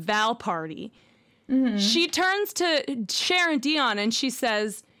flyer for the Val party, she turns to Cher and Dion and she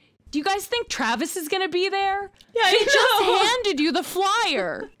says, "Do you guys think Travis is gonna be there? Yeah, He I just know. handed you the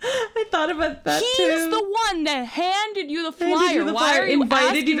flyer. I thought about that He's too. the one that handed you the Handed flyer. you the Why flyer, are you invited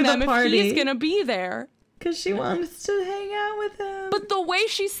asking you to the them if party." he's gonna be there?" Because she wants to hang out with him. But the way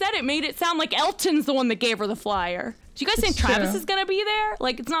she said it made it sound like Elton's the one that gave her the flyer. Do you guys think It's Travis true. is gonna be there?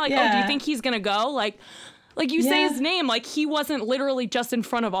 Like, it's not like, oh, do you Yeah. think he's gonna go? Like you say Yeah. his name, like he wasn't literally just in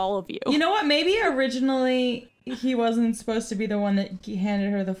front of all of you. You know what? Maybe originally he wasn't supposed to be the one that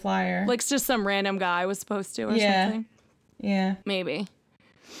handed her the flyer. Like, it's just some random guy was supposed to or Yeah. something. Yeah. Maybe.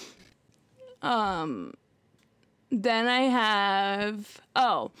 Then I have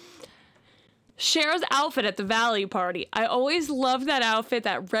Cher's outfit at the Valley party. I always loved that outfit,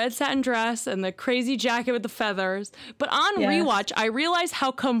 that red satin dress and the crazy jacket with the feathers. But on Yeah. rewatch, I realized how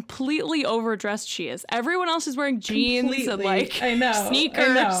completely overdressed she is. Everyone else is wearing jeans and Completely. like I know. sneakers.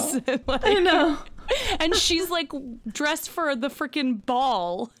 I know. And, like, I know. and she's like dressed for the freaking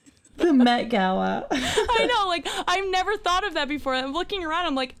ball. The Met Gala. I know, like, I've never thought of that before. I'm looking around,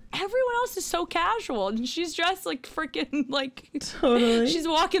 I'm like, everyone else is so casual, and she's dressed like freaking, like, Totally. she's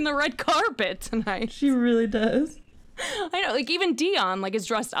walking the red carpet tonight. She really does. I know, like, even Dion, like, is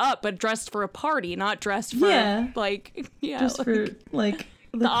dressed up, but dressed for a party, not dressed for, Yeah. like, yeah, Just like, for, like,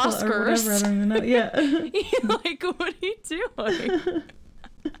 the Oscars. Or whatever, I don't even know. Yeah. like, what are you doing?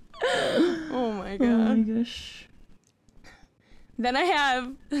 Oh my Oh god. my gosh. Then I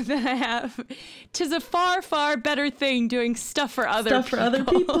have, 'tis a far, far better thing doing stuff for other Stuff for other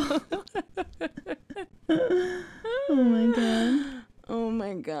people. Oh my god. Oh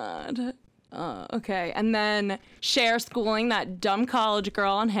my god. Okay, and then Cher schooling that dumb college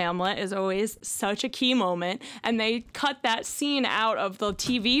girl on Hamlet is always such a key moment, and they cut that scene out of the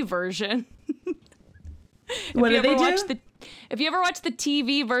TV version. What did they do? If you ever watch the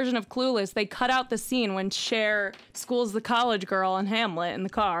TV version of Clueless, they cut out the scene when Cher schools the college girl on Hamlet in the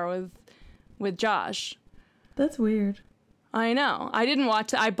car with Josh. That's weird. I know. I didn't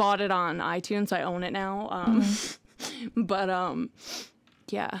watch it. I bought it on iTunes, so I own it now. But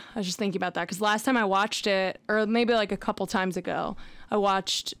yeah, I was just thinking about that because last time I watched it, or maybe like a couple times ago, I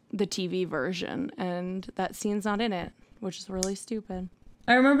watched the TV version, and that scene's not in it, which is really stupid.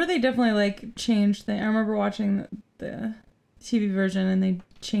 I remember they definitely like changed things. I remember watching the TV version and they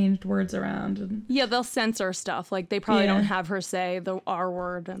changed words around. And Yeah, they'll censor stuff. Like they probably Yeah. don't have her say the R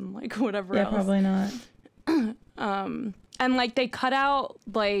word and like whatever yeah, else. probably not. And like they cut out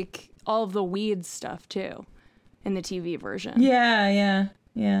like all of the weed stuff too in the TV version. Yeah.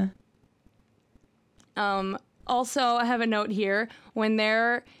 Also, I have a note here when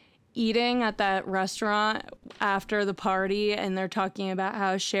they're eating at that restaurant after the party and they're talking about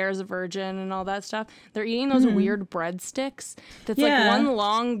how Cher's a virgin and all that stuff. They're eating those weird breadsticks. That's Yeah. like one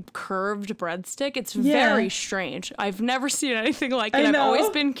long curved breadstick. It's Yeah. very strange. I've never seen anything like it. I I've know. always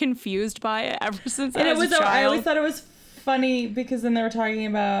been confused by it ever since And I it was was, a child. I always thought it was funny because then they were talking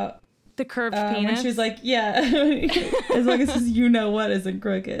about the curved when penis. she was like, yeah, as long as you know what isn't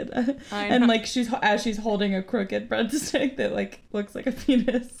crooked. I And know. like as she's holding a crooked breadstick that like looks like a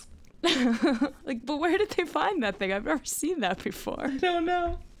penis. Like, but where did they find that thing? I've never seen that before. I don't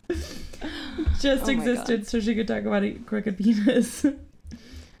know. Just Oh my existed so she could talk about a crooked penis.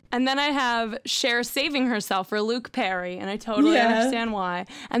 And then I have Cher saving herself for Luke Perry, and I totally Yeah. understand why.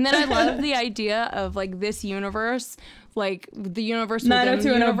 And then I love the idea of like this universe, like the universe within the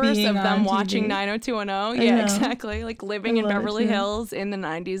 90210 universe being of them on watching TV. 90210. I Yeah, know. exactly. Like living I in love it Beverly too. Hills in the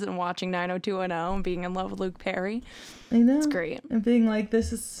 90s and watching 90210 and being in love with Luke Perry. I know. It's great. And being like,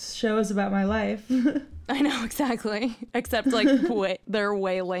 show is about my life. I know, exactly. Except like they're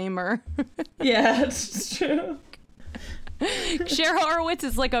way lamer. Yeah, it's true. Cher Horowitz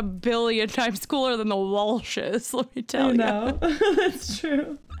is like a billion times cooler than the Walshes, let me tell I you. know. That's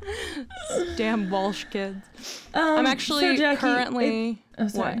true. Damn Walsh kids. I'm actually currently... oh,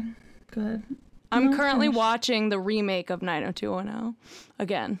 sorry. What? Go ahead. I'm No, currently finish. watching the remake of 90210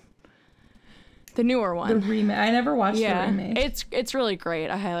 again. The newer The one. remake. I never watched the Yeah, remake. it's really great.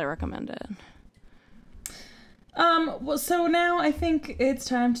 I highly recommend it. Well, so now I think it's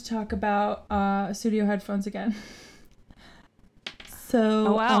time to talk about studio headphones again. So,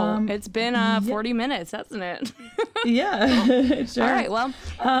 Oh, wow. It's been 40 minutes, hasn't it? Yeah. Sure. All right, well.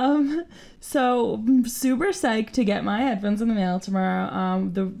 So I'm super psyched to get my headphones in the mail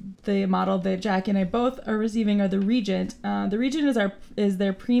tomorrow. The model that Jackie and I both are receiving are the Regent. The Regent is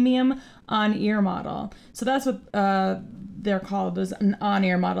their premium on-ear model. So that's what they're called, is an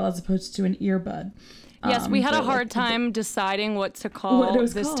on-ear model as opposed to an earbud. Yes, we had a hard time deciding what to call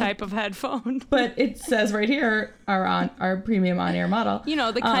this type of headphone. But it says right here, our premium on-ear model. You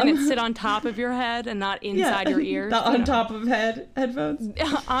know, the kind that sit on top of your head and not inside your ears. The on top of head headphones.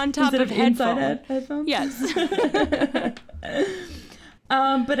 On top of inside headphones. Yes.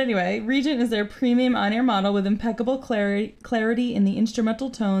 But anyway, Regent is their premium on-ear model with impeccable clarity in the instrumental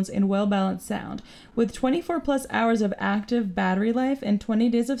tones and well-balanced sound. With 24 plus hours of active battery life and 20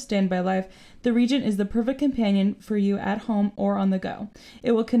 days of standby life, the Regent is the perfect companion for you at home or on the go.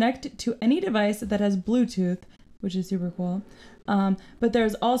 It will connect to any device that has Bluetooth, which is super cool. But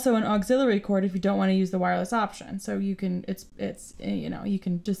there's also an auxiliary cord if you don't want to use the wireless option. So you can, you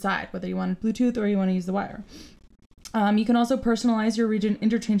can decide whether you want Bluetooth or you want to use the wire. You can also personalize your Regent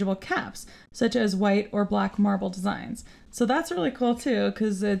interchangeable caps, such as white or black marble designs. So that's really cool too,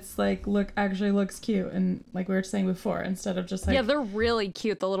 because it's like actually looks cute, and like we were saying before, instead of just like they're really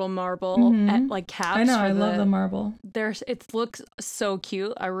cute. The little marble caps. I know, I love the marble. It looks so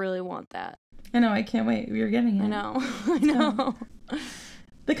cute. I really want that. I know, I can't wait. We're getting it. I know.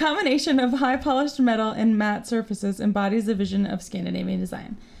 The combination of high polished metal and matte surfaces embodies the vision of Scandinavian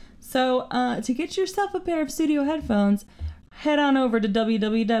design. So, to get yourself a pair of studio headphones, head on over to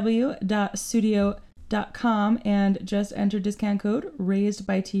www.studio.com and just enter discount code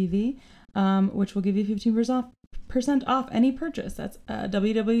RAISEDBYTV, which will give you 15% off any purchase. That's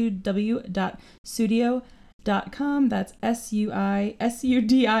www.studio.com. That's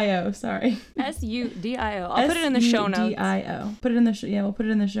SUDIO. Sorry. SUDIO. I'll put it in the show notes. SUDIO. Put it in the we'll put it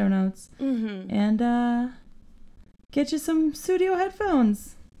in the show notes. Mm-hmm. And get you some studio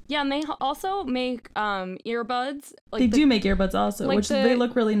headphones. Yeah, and they also make earbuds. They do make earbuds also, which they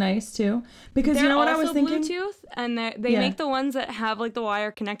look really nice too. Because you know what I was thinking? Bluetooth, and they make the ones that have like the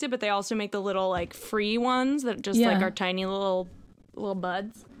wire connected, but they also make the little like free ones that just like are tiny little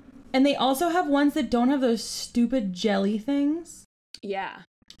buds. And they also have ones that don't have those stupid jelly things. Yeah.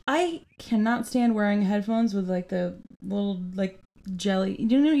 I cannot stand wearing headphones with like the little like jelly.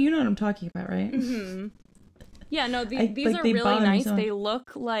 You know what I'm talking about, right? Mm-hmm. Yeah, no, these are really nice. They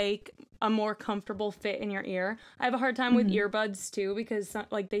look like a more comfortable fit in your ear. I have a hard time with earbuds too because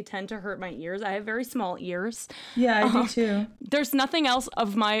like they tend to hurt my ears. I have very small ears. Yeah, I do too. There's nothing else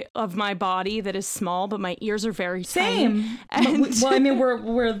of my body that is small, but my ears are very same. Tiny. Well, I mean,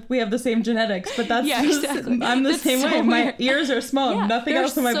 we have the same genetics, but that's exactly. I'm the same way. My ears are small. Yeah, nothing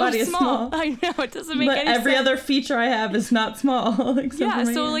else in my body is small. I know, it doesn't make any sense. But every other feature I have is not small. Except for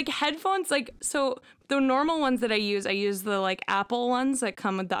my ear. Like headphones, the normal ones that I use the like Apple ones that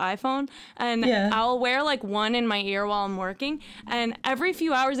come with the iPhone, and I'll wear like one in my ear while I'm working, and every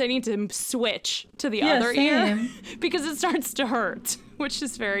few hours I need to switch to the other ear because it starts to hurt, which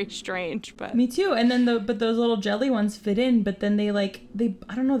is very strange. But me too. And then those little jelly ones fit in, but then they I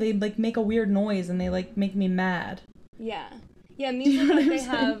don't know, they like make a weird noise and they like make me mad. Yeah, and these are they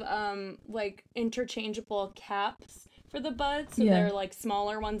have like interchangeable caps for the buds, so they're like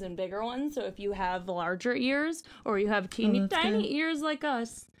smaller ones and bigger ones. So if you have larger ears or you have tiny ears like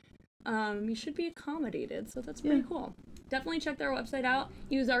us, you should be accommodated. So that's pretty cool. Definitely check their website out.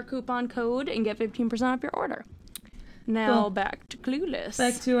 Use our coupon code and get 15% off your order. Now back to Clueless.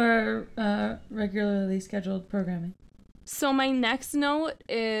 Back to our regularly scheduled programming. So my next note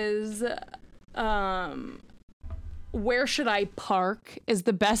is, "Where should I park?" is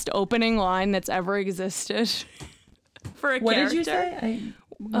the best opening line that's ever existed. For a what character. Did you say?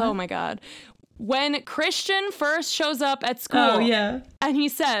 Oh my God. When Christian first shows up at school and he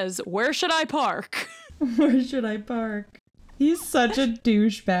says, "Where should I park?" Where should I park? He's such a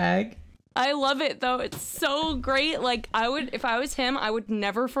douchebag. I love it though. It's so great. Like if I was him, I would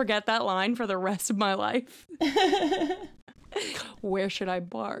never forget that line for the rest of my life. Where should I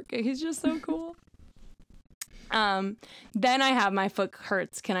park? He's just so cool. Then I have my foot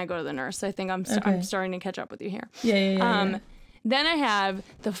hurts. Can I go to the nurse? I think I'm starting to catch up with you here. Yeah. Then I have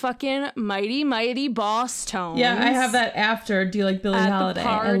the fucking mighty, mighty boss tones. Yeah, I have that after. Do you like Billie Holiday?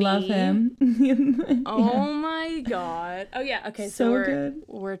 I love him. Oh my God. Oh yeah. Okay. So we're good.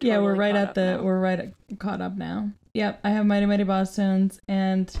 We're totally we're caught up now. Yep. I have mighty, mighty boss tones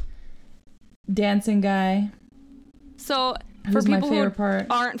and dancing guy. So It For was my people who favorite part.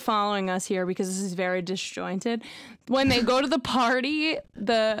 aren't following us here because this is very disjointed, when they go to the party,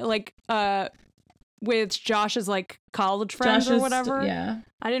 with Josh's like college friends or whatever. Yeah.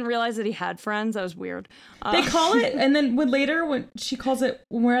 I didn't realize that he had friends. That was weird. They call it, and then when she calls it,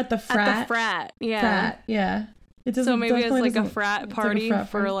 when we're at the frat. At the frat, yeah. Frat, yeah. It doesn't, So maybe it's definitely like a doesn't- frat it's party like a frat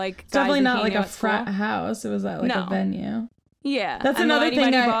for party. like It's guys definitely that not he like knew a at school. frat house. It was at like No. a venue. Yeah, That's and another the thing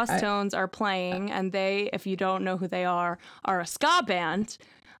Mighty I- Boss Tones are playing, and they, if you don't know who they are a ska band.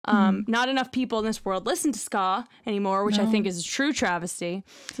 Not enough people in this world listen to ska anymore, which I think is a true travesty.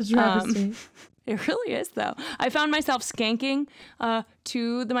 It's a travesty. It really is, though. I found myself skanking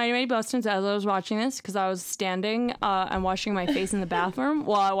to the Mighty Mighty Boss Tones as I was watching this because I was standing and washing my face in the bathroom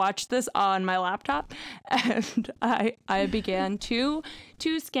while I watched this on my laptop, and I began to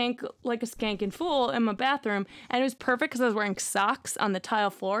skank like a skanking fool in my bathroom, and it was perfect because I was wearing socks on the tile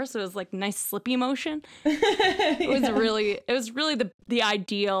floor, so it was like nice slippy motion. It was really the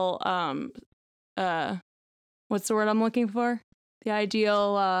ideal what's the word I'm looking for? The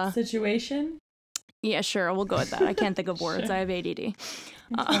ideal Situation? yeah, sure, we'll go with that. I can't think of words. Sure. I have ADD.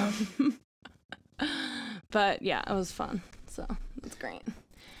 But yeah, it was fun. So it's great.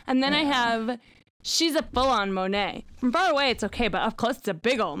 And then I have, she's a full-on Monet. From far away, it's okay, but up close, it's a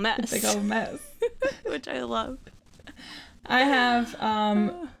big old mess. Big old mess. Which I love. I have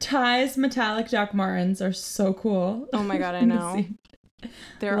Ty's metallic Doc Martens are so cool. Oh my God, I in the know. scene.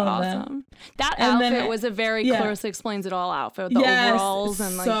 They're Love them. awesome. That And then outfit was a very yeah. Clarissa Explains It All outfit with the Yes, overalls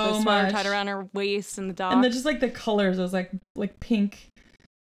and like so the sweater much. tied around her waist and the dog. And then just like the colors, it was like pink.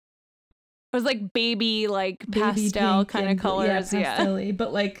 It was like baby, like Baby pastel pink kind of and- colors. Yeah. pastel-y,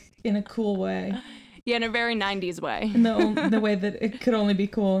 but like in a cool way. Yeah, in a very 90s way. In the way that it could only be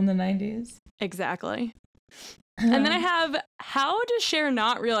cool in the 90s. Exactly. And then I have, how does Cher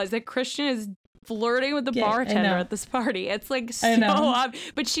not realize that Christian is flirting with the Yeah, I bartender know. at this party? It's like so I know.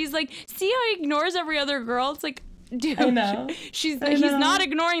 obvious. But she's like, see how he ignores every other girl? It's like, dude, I know. he's I know. not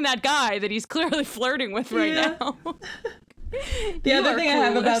ignoring that guy that he's clearly flirting with right Yeah. now. The You other are thing I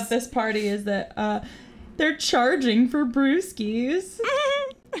have clueless. about this party is that they're charging for brewskis.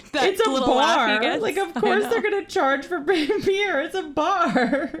 That It's a little laugh he bar. gets. Like, of I course know. they're gonna charge for beer. It's a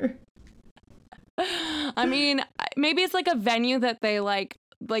bar. I mean, maybe it's like a venue that they like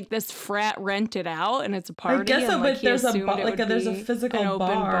this frat rented out, and it's a party. guess so, and, like, but he there's a assumed bar- it like, would there's a be physical an open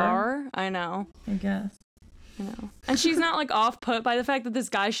bar. bar. I know. I guess. And she's not like off put by the fact that this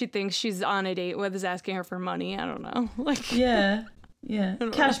guy she thinks she's on a date with is asking her for money. I don't know. Like, Yeah. Yeah.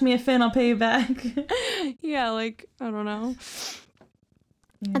 don't Cash me a fin, I'll pay you back. yeah, like, I don't know.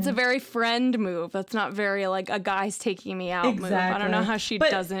 It's a very friend move. That's not very like a guy's taking me out move. I don't know Exactly. how she But-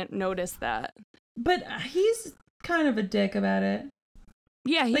 doesn't notice that. But he's kind of a dick about it.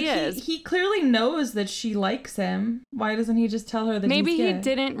 Yeah, he Like, is. He clearly knows that she likes him. Why doesn't he just tell her that Maybe he's he gay?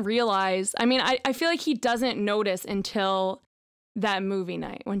 didn't realize. I mean, I feel like he doesn't notice until that movie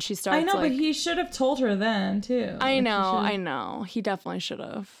night when she starts. I know, like, but he should have told her then, too. I Like, he know, should've- I know. He definitely should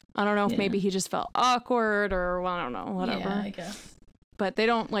have. I don't know if Yeah. maybe he just felt awkward or well, I don't know, whatever. Yeah, I guess. But they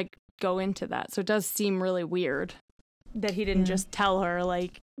don't like go into that, so it does seem really weird that he didn't Yeah. just tell her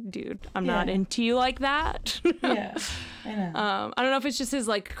like, dude, I'm not Yeah. into you like that. Yeah, I know. I don't know if it's just his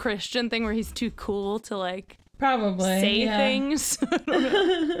like Christian thing where he's too cool to like Probably. say yeah. things. I don't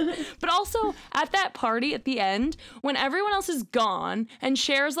know. But also at that party at the end, when everyone else is gone and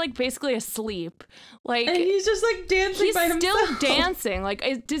Cher's like basically asleep, like And he's just like dancing he's by himself. still dancing. Like,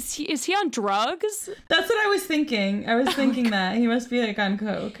 is he on drugs? That's what I was thinking. I was thinking that he must be like on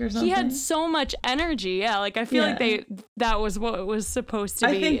coke or something. He had so much energy. Yeah, like I feel like that was what it was supposed to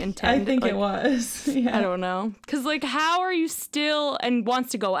be intended. I think like, it was. Yeah. I don't know. Because, like, how are you still and wants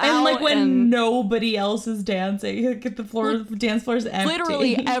to go out? And like when and nobody else is dancing, like the dance floor is empty.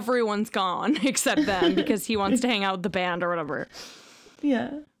 literally everyone's gone except them because he wants to hang out with the band or whatever. Yeah.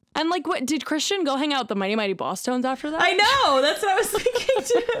 And, like, what did Christian go hang out with the Mighty Mighty Boss Tones after that? I know. That's what I was thinking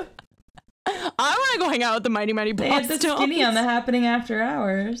too. I want to go hang out with the Mighty Mighty They Boss had the Tones. skinny on the Happening After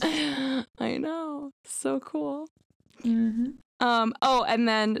Hours. I know. So cool. Mm-hmm. Oh, and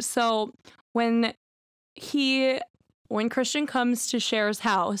then so when Christian comes to Cher's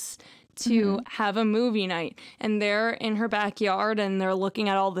house to have a movie night and they're in her backyard and they're looking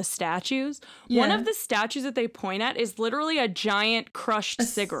at all the statues. One Yeah. of the statues that they point at is literally a giant crushed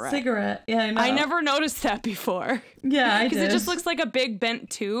cigarette. Cigarette. Yeah, I know. I never noticed that before. Yeah, I did. Because it just looks like a big bent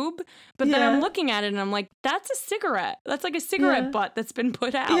tube. But then Yeah. I'm looking at it and I'm like, that's a cigarette. That's like a cigarette Yeah. butt that's been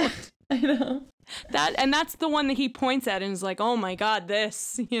put out. Yeah, I know. That's the one that he points at and is like, oh my God,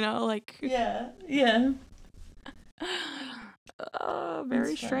 this, like. Yeah. Yeah. Very That's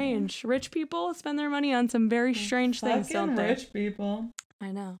funny. strange. Rich people spend their money on some very strange things, don't they? Rich people.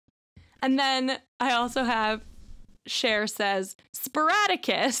 I know. And then I also have Cher says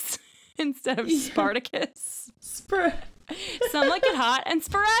Sporadicus instead of Spartacus. Some Like It Hot and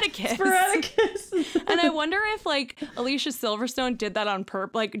Sporadicus. Sporadicus. And I wonder if like Alicia Silverstone did that on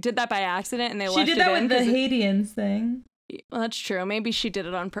purpose, like did that by accident, and they left it in. She did that with the Haitians thing. Well, that's true. Maybe she did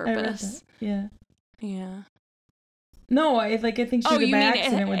it on purpose. Yeah. Yeah. No, I think she did by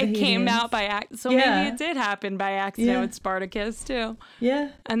accident with the Haitians. It came out by accident. So maybe it did happen by accident with Spartacus too.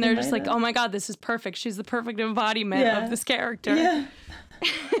 Yeah. And they're just like, oh my God, this is perfect. She's the perfect embodiment of this character. Yeah.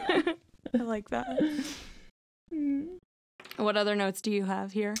 I like that. What other notes do you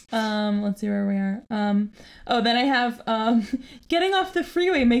have here? Let's see where we are. Then I have getting off the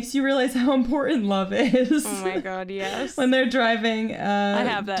freeway makes you realize how important love is. Oh my God, yes. When they're driving, I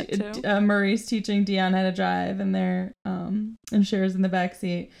have that too. Murray's teaching Dion how to drive, and they're and Cher's in the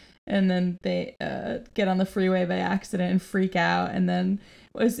backseat, and then they get on the freeway by accident and freak out, and then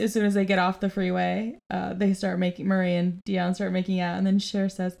as soon as they get off the freeway, Murray and Dion start making out, and then Cher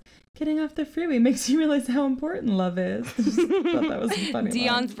says, "Getting off the freeway makes you realize how important love is." I just thought that was a funny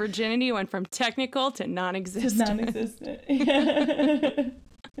Dion's line. virginity went from technical to non-existent. Yeah.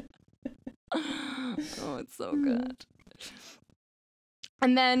 Oh, it's so good.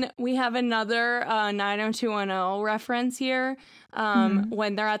 And then we have another 90210 reference here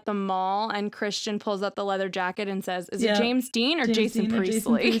when they're at the mall and Christian pulls out the leather jacket and says, is it James Dean or Jason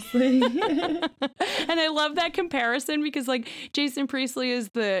Priestley? And I love that comparison because like Jason Priestley is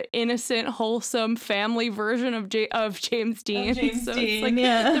the innocent, wholesome family version of James Dean. It's like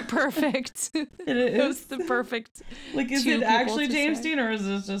the perfect. It is. It was the perfect. Like, is it actually James Dean or is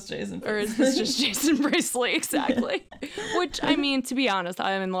this just Jason Priestley? Or is this just Jason Priestley? Exactly. Which, I mean, to be honest,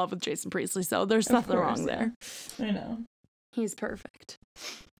 I am in love with Jason Priestley, so there's nothing wrong there. I know. He's perfect.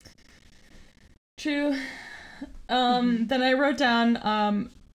 True. Then I wrote down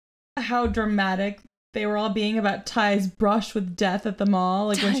how dramatic they were all being about Ty's brush with death at the mall.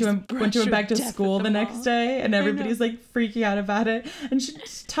 Like when she went back to school the next day, and everybody's like freaking out about it. And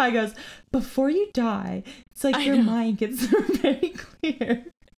Ty goes, "Before you die, it's like your mind gets very clear."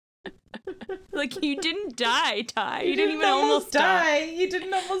 Like, you didn't die, Ty. You didn't even almost die. You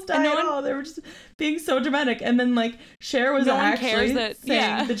didn't almost die at all. They were just being so dramatic. And then, like, Cher was saying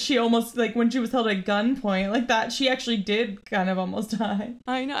that she almost, like, when she was held at gunpoint, like that, she actually did kind of almost die.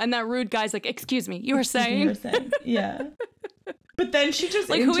 I know. And that rude guy's like, excuse me, you were saying? Yeah. But then she just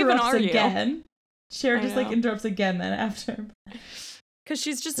like, interrupts again. Cher just, like, interrupts again then after. Because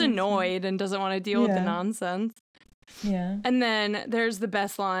she's just annoyed and doesn't want to deal with the nonsense. Yeah. And then there's the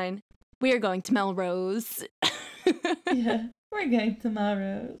best line. We are going to Melrose. Yeah, we're going to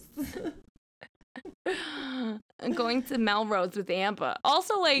Melrose. I'm going to Melrose with Ampa.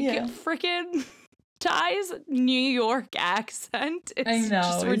 Also, like, freaking Ty's New York accent is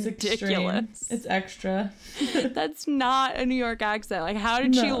just ridiculous. Extreme. It's extra. That's not a New York accent. Like, how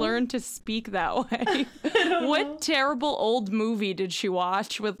did she learn to speak that way? What terrible old movie did she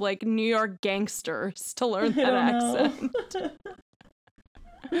watch with, like, New York gangsters to learn that accent?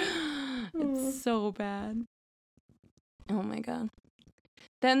 It's so bad. Oh my God.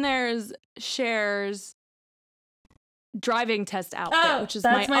 Then there's Cher's driving test outfit, which is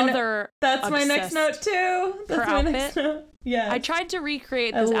my other That's my next note too. That's my next note. Yeah. I tried to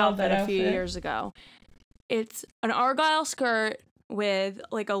recreate this outfit a few years ago. It's an argyle skirt with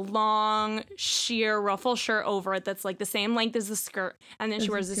like a long sheer ruffle shirt over it that's like the same length as the skirt, and then she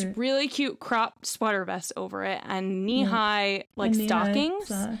wears this really cute cropped sweater vest over it and knee-high like stockings.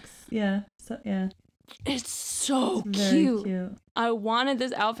 Socks. Yeah. It's so cute. I wanted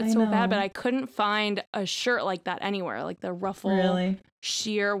this outfit so bad, but I couldn't find a shirt like that anywhere, like the ruffle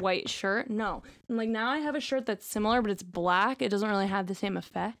sheer white shirt. No. And like now I have a shirt that's similar, but it's black. It doesn't really have the same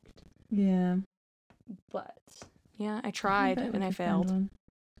effect. Yeah. But yeah, I tried and I failed.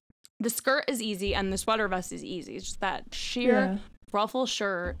 The skirt is easy and the sweater vest is easy. It's just that sheer ruffle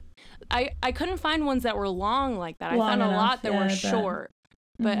shirt. I couldn't find ones that were long like that. I found a lot that were short,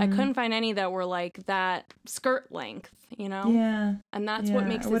 but I couldn't find any that were like that skirt length, you know? Yeah. And that's what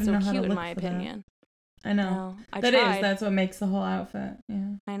makes it so cute in my opinion. I know. That's what makes the whole outfit.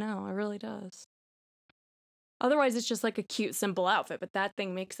 Yeah. I know, it really does. Otherwise, it's just like a cute, simple outfit, but that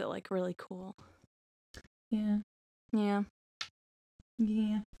thing makes it like really cool. Yeah. Yeah.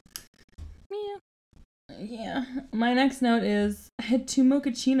 Yeah. Yeah. Yeah. My next note is I had 2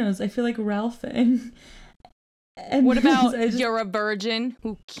 mochachinos. I feel like Ralphing. And what about you're a virgin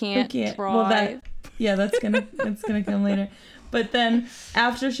who can't drive? Well, that's gonna come later. But then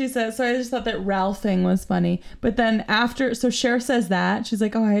after she says, so I just thought that Ralph thing was funny. But then after, so Cher says that, she's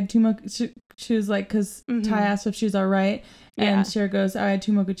like, oh, I had 2 she was like, because Ty asked if she's all right. And Cher goes, oh, I had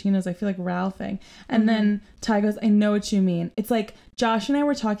 2 mochachinos. I feel like Ralphing. And then Ty goes, I know what you mean. It's like Josh and I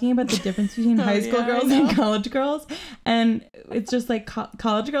were talking about the difference between high school girls and college girls. And it's just like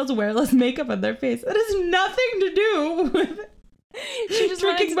college girls wear less makeup on their face. It has nothing to do with She just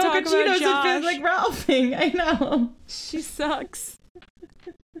drinking wanted to talk about mochachinos Josh. and feeling like Ralphing. I know. She sucks.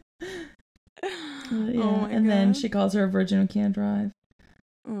 Yeah. Oh my And then God. she calls her a virgin who can't drive.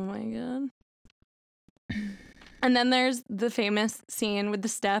 Oh my God. And then there's the famous scene with the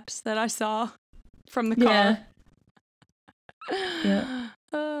steps that I saw from the car. Yeah.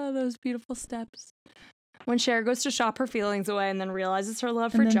 Oh, those beautiful steps. When Cher goes to shop her feelings away and then realizes her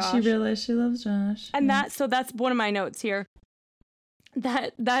love for And then Josh. she realized she loves Josh. And Yeah. so that's one of my notes here.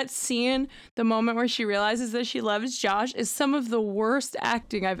 That scene, the moment where she realizes that she loves Josh, is some of the worst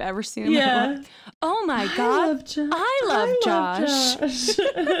acting I've ever seen in my life. Oh my God. I love Josh.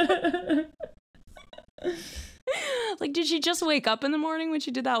 Like, did she just wake up in the morning when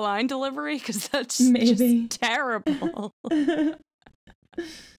she did that line delivery? Because that's Maybe. just terrible.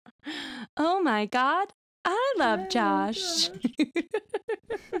 Oh my God. I love Josh.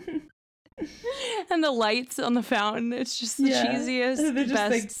 And the lights on the fountain, it's just the cheesiest, They're just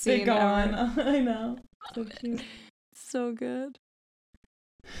best like, scene they go ever. on. I know. So cute. So good.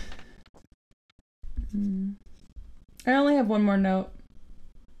 I only have one more note.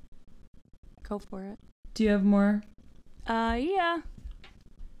 Go for it. Do you have more? Yeah.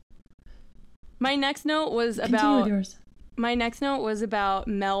 My next note was Continue with yours. about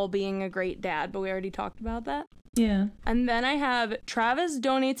Mel being a great dad, but we already talked about that. Yeah. And then I have Travis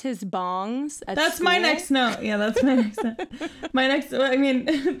donates his bongs at That's school. my next note. Yeah, that's my next note. My next, I mean,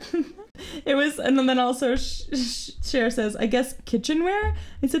 it was, and then also Cher says, I guess kitchenware?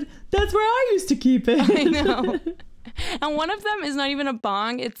 I said, that's where I used to keep it. I know. And one of them is not even a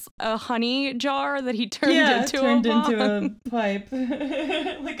bong, it's a honey jar that he turned into a bong. into a pipe.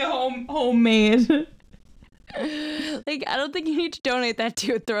 Like a homemade. Like, I don't think you need to donate that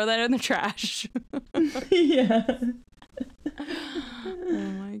to it. Throw that in the trash. Yeah.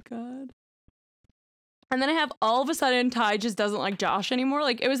 Oh my God. And then I have all of a sudden Ty just doesn't like Josh anymore.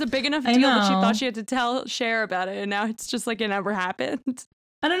 Like, it was a big enough deal that she know. thought she had to tell Cher about it, and now it's just like it never happened.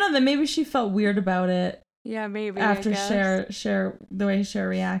 I don't know, then maybe she felt weird about it Yeah, maybe. after I guess. Cher, the way Cher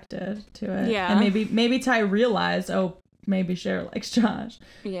reacted to it. Yeah. And maybe Ty realized, oh, maybe Cher likes Josh.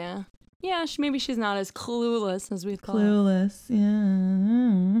 Yeah. Yeah, maybe she's not as clueless as we thought. Clueless,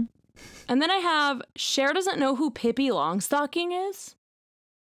 yeah. And then I have Cher doesn't know who Pippi Longstocking is.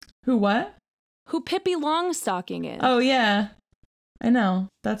 Who, what? Who Pippi Longstocking is. Oh, yeah. I know.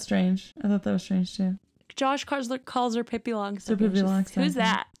 That's strange. I thought that was strange, too. Josh calls her Pippi Longstocking. So Pippi Longstocking. Who's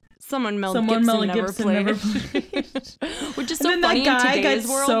that? Someone Mel Someone Gibson, Mel never, Gibson played. never played. Which is And so then that funny in guy today's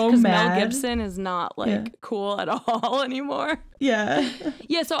got world so because Mel mad. Gibson is not cool at all anymore. Yeah.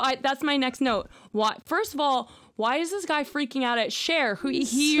 Yeah, so that's my next note. Why? First of all, why is this guy freaking out at Cher, who he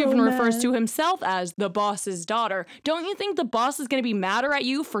so even refers mad. to himself as the boss's daughter? Don't you think the boss is going to be madder at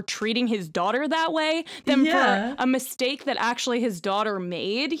you for treating his daughter that way than Yeah. for a mistake that actually his daughter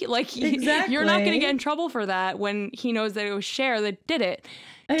made? Like, Exactly. you're not going to get in trouble for that when he knows that it was Cher that did it.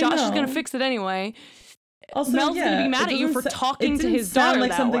 I Josh is know. going to fix it anyway. Also, Mel's gonna be mad it at you doesn't for talking to his sound daughter like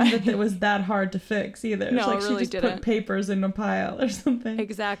that something way. that was that hard to fix either. It's No, like it she really just didn't. put papers in a pile or something.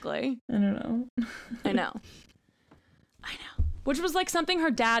 Exactly. I don't know. I know. Which was like something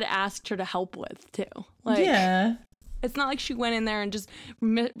her dad asked her to help with too. Like, yeah. it's not like she went in there and just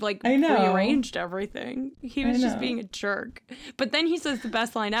I know. rearranged everything. He was just know. being a jerk. But then he says the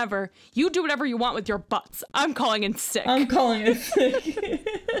best line ever: "You do whatever you want with your butts. I'm calling in sick." I'm calling it sick.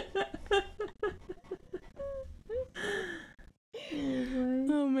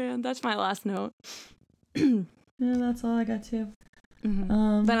 Oh man, that's my last note. Yeah, that's all I got too.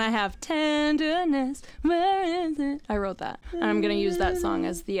 Then I have tenderness. Where is it? I wrote that, and I'm gonna use that song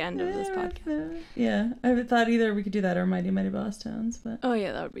as the end of this podcast. Yeah, I thought either we could do that or Mighty Mighty Boss Tones, but Oh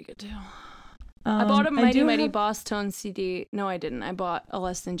yeah, that would be good too. I bought a I Mighty do Mighty have- Boss Tone CD. No, I didn't. I bought a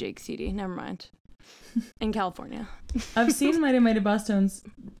Less Than Jake CD. Never mind. In California. I've seen Mighty Mighty Boss Tones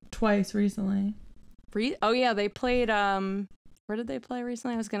twice recently. Oh yeah, they played. Where did they play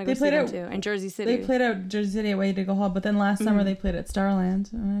recently? I was gonna go They see played them at- too in Jersey City. They played out Jersey City at Way to Go Hall, but then last summer they played at Starland.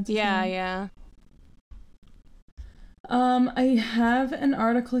 So I went to see Yeah, them. yeah. I have an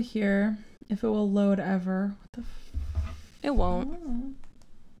article here. If it will load ever. What the It won't.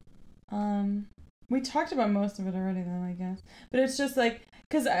 we talked about most of it already though, I guess. But it's just like,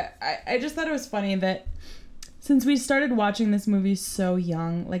 because I just thought it was funny that Since we started watching this movie so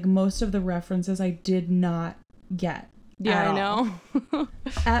young, like most of the references I did not get. Yeah, I know.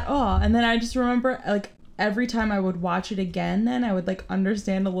 At all. And then I just remember, like, every time I would watch it again, then I would, like,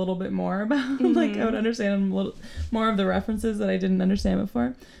 understand a little bit more about, like, I would understand a little more of the references that I didn't understand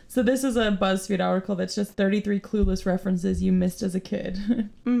before. So this is a BuzzFeed article that's just 33 clueless references you missed as a kid.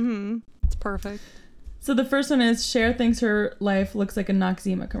 It's perfect. So the first one is Cher thinks her life looks like a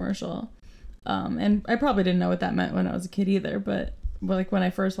Noxzema commercial. And I probably didn't know what that meant when I was a kid either, but like when I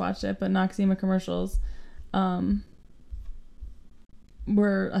first watched it, but Noxzema commercials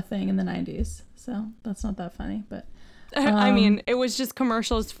were a thing in the 90s. So that's not that funny, but I mean, it was just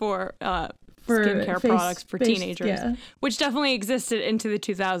commercials for skincare products for teenagers, yeah. which definitely existed into the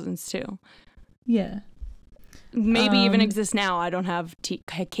 2000s too. Yeah. Maybe even exists now. I don't have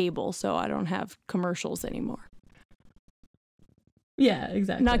cable, so I don't have commercials anymore. Yeah,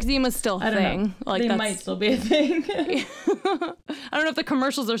 exactly. Noxzema's still a thing. Like they might still be a thing. I don't know if the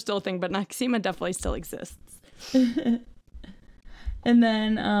commercials are still a thing, but Noxzema definitely still exists. And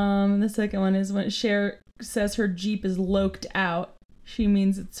then the second one is when Cher says her Jeep is loked out. She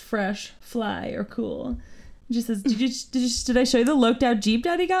means it's fresh, fly, or cool. She says, "Did I show you the loked out Jeep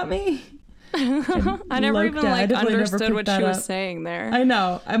Daddy got me?" I never even understood what she was saying there. I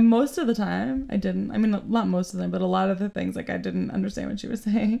know. Most of the time I didn't. I mean, not most of them, but a lot of the things like I didn't understand what she was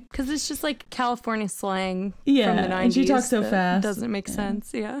saying. Because it's just like California slang from the 90s. And she talks so fast. Doesn't make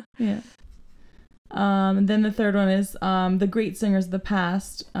sense. Yeah. Yeah. And then the third one is the great singers of the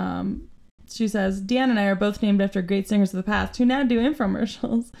past. She says, Deanna and I are both named after great singers of the past who now do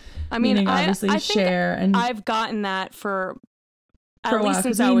infomercials. I mean, obviously I Cher think and I've gotten that for a at while, least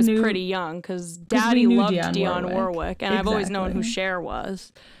since I was pretty young, because Daddy loved Dionne Warwick, and I've always known who Cher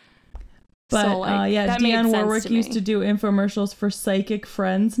was. But so, like, Dionne Warwick used to do infomercials for Psychic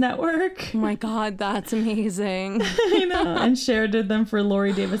Friends Network. Oh my God, that's amazing. I know. And Cher did them for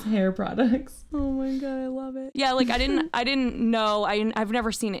Lori Davis hair products. Oh my God, I love it. Yeah, like I didn't know. I've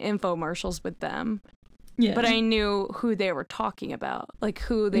never seen infomercials with them. Yeah. But I knew who they were talking about, like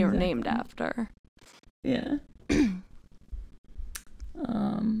who they were named after. Yeah.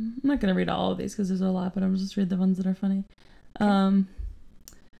 I'm not gonna read all of these because there's a lot, but I'm just read the ones that are funny. When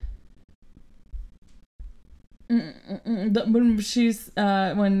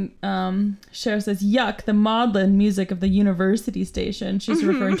Cher says yuck, the maudlin music of the university station, she's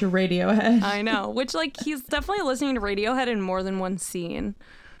referring to Radiohead. I know, which like he's definitely listening to Radiohead in more than one scene.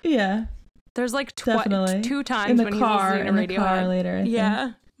 Yeah, there's like two times in the when car, he's listening to Radiohead. The car later. I think.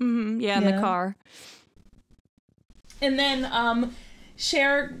 Yeah, in the car. And then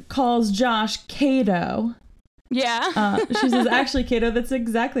Cher calls Josh Kato. Yeah. She says, actually, Kato, that's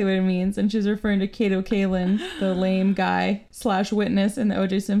exactly what it means. And she's referring to Kato Kalin, the lame guy / witness in the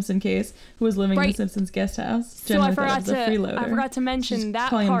O.J. Simpson case, who was living in the Simpsons guest house. So I forgot to mention that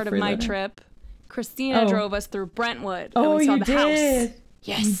part of my trip. Christina drove us through Brentwood. Oh, and we saw you the did. House.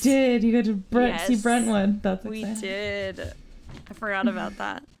 Yes. You did. You got to see Brentwood. That's exciting. We did. I forgot about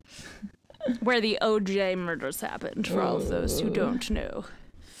that. Where the O.J. murders happened, for all of those who don't know.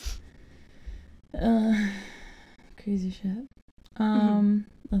 Crazy shit.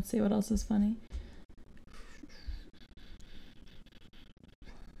 Let's see what else is funny.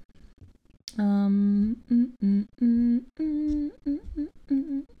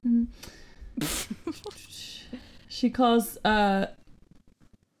 She calls when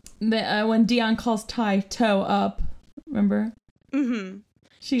Dionne calls Ty toe up. Remember? Mm-hmm.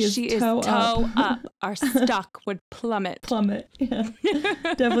 She is toe up. Our stock would plummet. Yeah.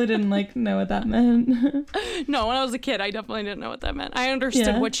 Definitely didn't know what that meant. No, when I was a kid, I definitely didn't know what that meant. I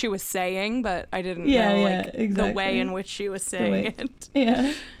understood what she was saying, but I didn't know exactly. The way in which she was saying it.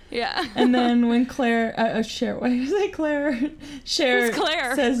 Yeah. Yeah. And then when Claire, Cher, why did I say Claire? Cher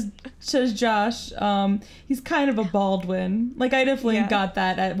says Josh, he's kind of a Baldwin. Like, I definitely got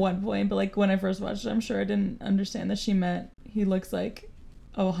that at one point, but like when I first watched it, I'm sure I didn't understand that she meant he looks like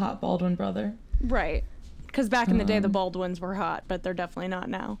a hot Baldwin brother. Right. Because back in the day, the Baldwins were hot, but they're definitely not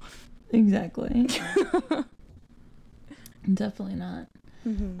now. Exactly. Definitely not.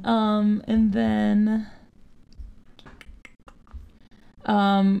 Mm-hmm. And then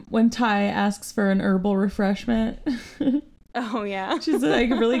when Ty asks for an herbal refreshment. Oh, yeah. She's like,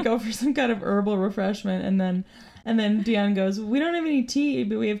 really go for some kind of herbal refreshment. And then Dionne goes, we don't have any tea,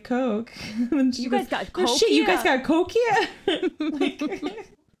 but we have Coke. And you guys got Coke? Oh, shit, you guys got Coke here?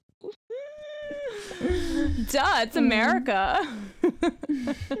 Duh, it's America.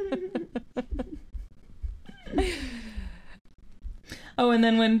 Oh, and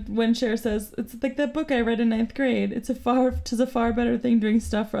then when Cher says, it's like that book I read in 9th grade. Tis a far better thing doing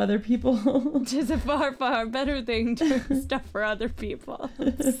stuff for other people. Tis a far, far better thing doing stuff for other people.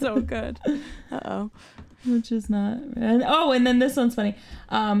 It's so good. Uh-oh. Which is not. And then this one's funny.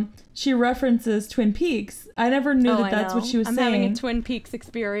 She references Twin Peaks. I never knew that's what she was I'm saying. having a Twin Peaks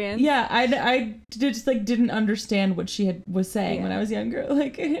experience. Yeah, I just like didn't understand what she was saying when I was younger.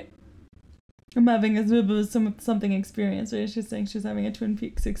 Like, I'm having something experience. Right? She's saying she's having a Twin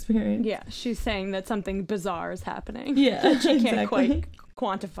Peaks experience. Yeah, she's saying that something bizarre is happening. Yeah, that she can't exactly.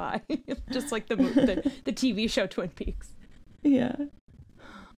 quite quantify. Just like the TV show Twin Peaks. Yeah.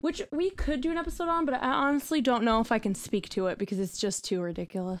 Which we could do an episode on, but I honestly don't know if I can speak to it because it's just too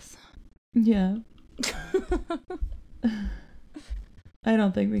ridiculous. Yeah. I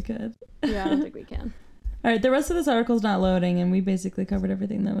don't think we could. Yeah, I don't think we can. All right, the rest of this article's not loading, and we basically covered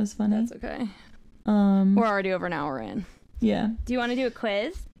everything that was funny. That's okay. We're already over an hour in. Yeah. Do you want to do a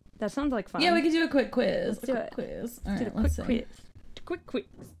quiz? That sounds like fun. Yeah, we could do a quick quiz. Let's do it. Quiz. All Do right, a let's quick see. quiz. Quick quiz.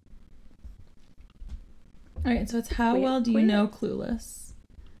 All right, so it's how well do you know Clueless?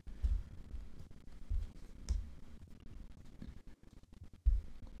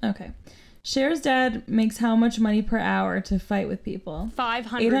 Okay. Cher's dad makes how much money per hour to fight with people?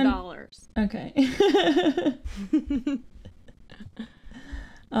 $500. Okay.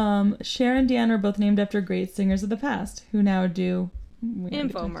 Cher and Deanna are both named after great singers of the past who now do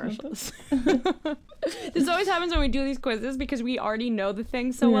infomercials. This always happens when we do these quizzes because we already know the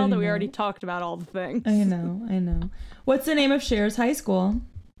things so well that we already talked about all the things. I know. What's the name of Cher's high school?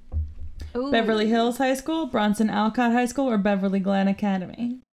 Ooh. Beverly Hills High School, Bronson Alcott High School, or Beverly Glen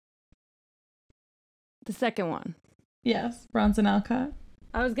Academy? The second one. Yes, Bronson Alcott.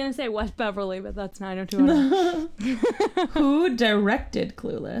 I was gonna say West Beverly, but that's 90210. Who directed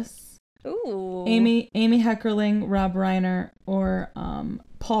Clueless? Ooh. Amy Heckerling, Rob Reiner, or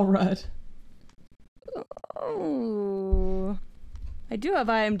Paul Rudd? Ooh. I do have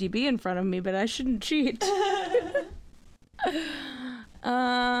IMDb in front of me, but I shouldn't cheat.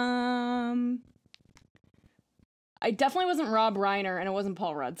 I definitely wasn't Rob Reiner, and it wasn't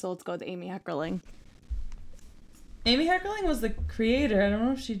Paul Rudd, so let's go with Amy Heckerling. Amy Heckerling was the creator. I don't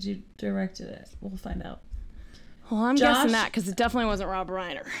know if she directed it. We'll find out. Well, I'm guessing that because it definitely wasn't Rob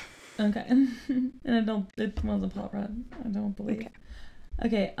Reiner. Okay. And it wasn't Paul Rudd. I don't believe.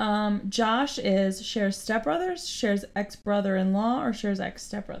 Okay. Josh is Cher's stepbrother, Cher's ex-brother-in-law, or Cher's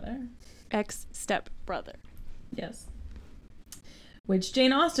ex-stepbrother? Ex-stepbrother. Yes. Which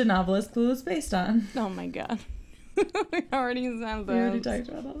Jane Austen novel is Clueless based on? Oh my god. We already said that. We already talked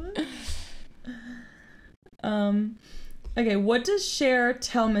about all that. Okay, what does Cher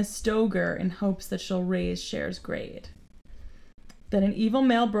tell Miss Stoger in hopes that she'll raise Cher's grade? That an evil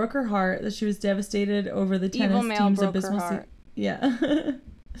male broke her heart, that she was devastated over the tennis team's abysmal Yeah.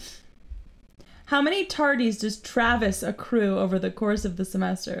 How many tardies does Travis accrue over the course of the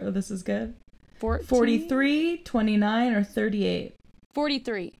semester? Oh, this is good. 43, 29, or 38?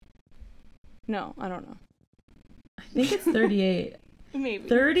 43. No, I don't know. I think it's 38. Maybe.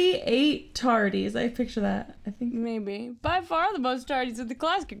 38 tardies. I picture that. I think. Maybe. By far the most tardies in the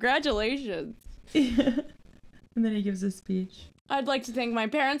class. Congratulations. Yeah. And then he gives a speech. I'd like to thank my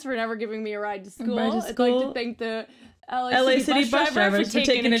parents for never giving me a ride to school. I'd like to thank the LA City bus drivers for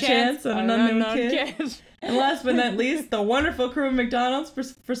taking a chance on an unknown kid. And last but not least, the wonderful crew of McDonald's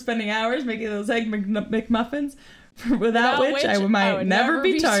for spending hours making those egg McMuffins, without which I might never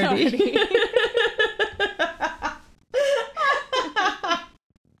be tardy.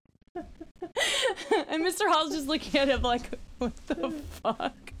 And Mr. Hall's just looking at him like, what the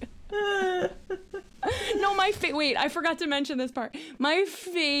fuck? No, wait, I forgot to mention this part. My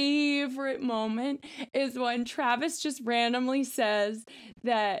favorite moment is when Travis just randomly says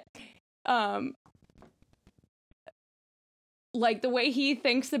that, like, the way he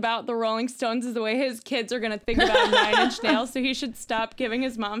thinks about the Rolling Stones is the way his kids are going to think about Nine Inch Nails, so he should stop giving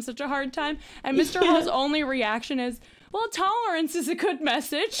his mom such a hard time. And Mr. Hall's only reaction is, well, tolerance is a good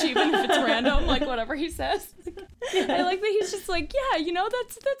message, even if it's random, like whatever he says. I like that he's just like, yeah,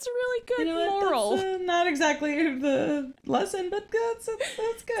 that's a really good moral. That's, not exactly the lesson, but that's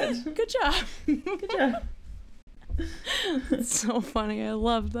good. Good job. Good job. It's so funny. I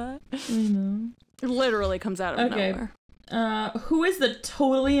love that. I know. It literally comes out of nowhere. Who is the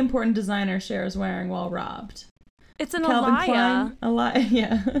totally important designer Cher is wearing while robbed? It's an Calvin Alaya. Klein. Alaya,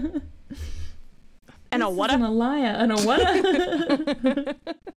 yeah. And a what? An Alaya. And a what?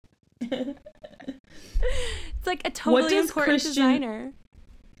 It's like a totally important designer.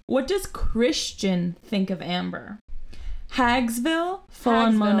 What does Christian think of Amber? Hagsville, full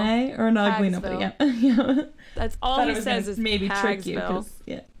on Hagsville. Monet, or an ugly nobody. Yeah. Yeah. That's all Thought he it was says gonna is maybe trick you Hagsville.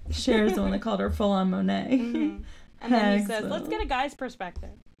 because Cher's the one that called her full on Monet. And then he says, Hagsville. let's get a guy's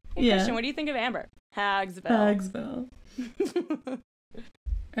perspective. Hey, Yeah. Christian, what do you think of Amber? Hagsville. Hagsville. All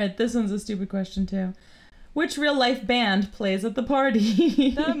right, this one's a stupid question too. Which real life band plays at the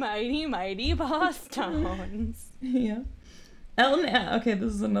party? The mighty, mighty Bosstones. Yeah. Ellen. Okay,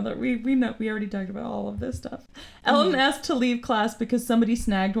 this is another. We know we already talked about all of this stuff. Ellen asked to leave class because somebody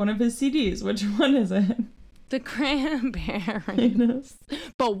snagged one of his CDs. Which one is it? The Cranberries.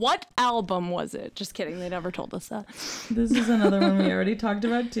 But what album was it? Just kidding. They never told us that. This is another one we already talked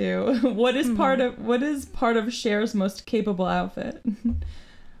about too. What is part of Cher's most capable outfit?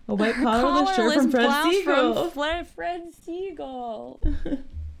 A white collarless shirt from Fred Segal. From Fred Segal.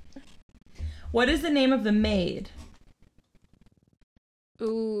 What is the name of the maid?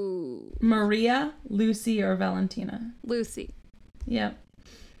 Ooh. Maria, Lucy, or Valentina? Lucy. Yep.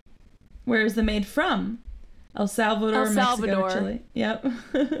 Where is the maid from? El Salvador, El Mexico, Salvador. Chile. Yep.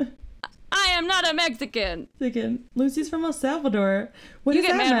 I am not a Mexican. Thinking, Lucy's from El Salvador. What You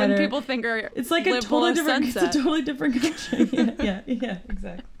does get that mad matter? when people think are It's like a live totally below different. sunset. It's a totally different country. Yeah,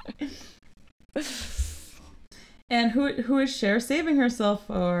 exactly. And who is Cher saving herself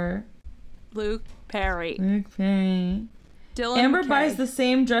for? Luke Perry. Luke Perry. Dylan Amber McKay. buys the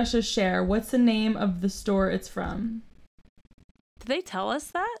same dress as Cher. What's the name of the store it's from? Did they tell us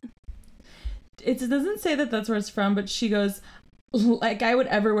that? It doesn't say that that's where it's from, but she goes, like, I would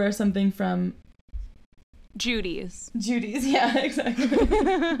ever wear something from Judy's. Judy's. Yeah, exactly.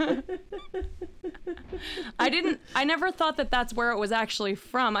 I never thought that that's where it was actually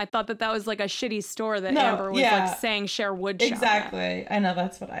from. I thought that that was like a shitty store that Amber was like saying Cher would shop at. Exactly. I know,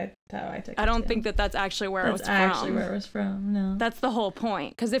 that's what I took I it don't to. think that that's actually where it was That's from. actually where it was from. No. That's the whole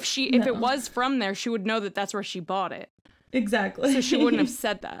point. Because if it was from there, she would know that that's where she bought it. Exactly. So she wouldn't have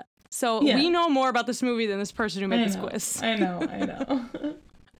said that. So Yeah. we know more about this movie than this person who made this quiz. I know.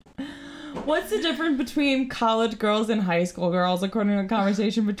 What's the difference between college girls and high school girls, according to a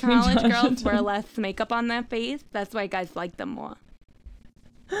conversation between College Josh girls and wear Tom? less makeup on their face. That's why guys like them more.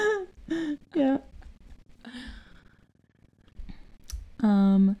 Yeah.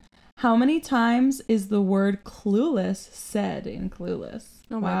 How many times is the word clueless said in Clueless?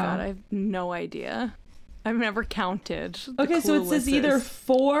 Oh my god, I have no idea. I've never counted. the Okay, so it says either Cluelesses.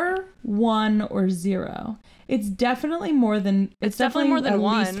 4, 1, or 0. It's definitely more than. It's definitely more than at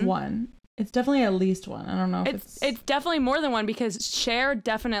one. least one. It's definitely at least one. I don't know if It's definitely more than one because Cher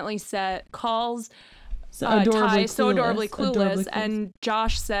definitely calls so Ty so adorably clueless, Adorably and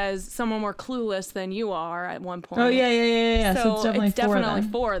Josh says someone more clueless than you are at one point. Oh yeah. So it's definitely it's definitely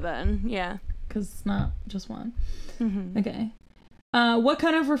 4 four then. Yeah. because it's not just one. Mm-hmm. Okay. What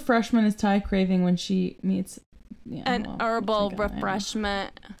kind of refreshment is Ty craving when she meets? Yeah, An well, herbal I know.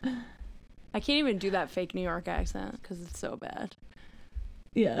 refreshment. I can't even do that fake New York accent because it's so bad.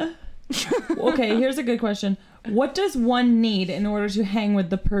 Yeah. Okay, here's a good question. What does one need in order to hang with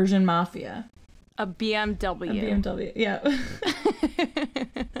the Persian mafia? A BMW. A BMW. Yeah.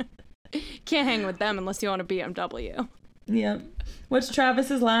 Can't hang with them unless you want a BMW. Yep. What's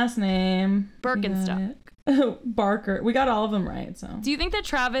Travis's last name? Birkenstock. Barker. We got all of them right, so. Do you think that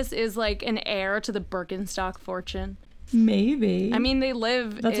Travis is like an heir to the Birkenstock fortune? Maybe. I mean, they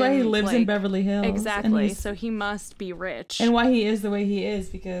live. That's why he lives in Beverly Hills. and Exactly. he's- So he must be rich. And why he is the way he is,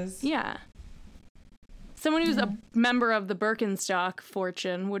 because. Yeah. Someone who's a member of the Birkenstock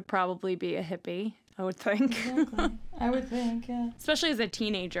fortune would probably be a hippie, I would think. Exactly. I would think, yeah. Especially as a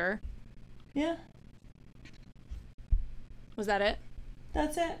teenager. Yeah. Was that it?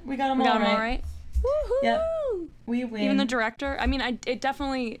 That's it. We got them We all got them right. all right? Woohoo! Yep. We win. Even the director. I mean, it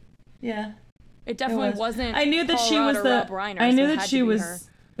definitely Yeah. wasn't. I knew that Paul she Rudd was or the. Rob Reiner, I so knew it that had she to be was her.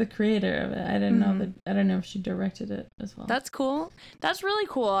 the creator of it. I didn't know that. I don't know if she directed it as well. That's cool. That's really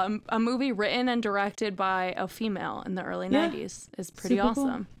cool. A movie written and directed by a female in the early Yeah. 90s is pretty Super cool.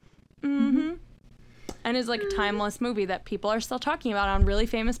 awesome. Mm-hmm. And is like a timeless movie that people are still talking about on really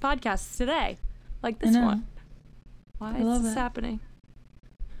famous podcasts today. Like this know. one. Why is love this it. happening?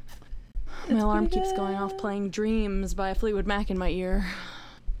 My alarm pretty keeps going off good. playing Dreams by Fleetwood Mac in my ear.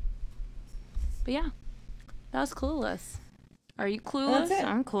 But yeah, that was Clueless. Are you clueless? That's it.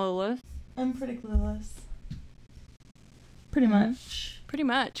 I'm clueless. I'm pretty clueless. Pretty much. Pretty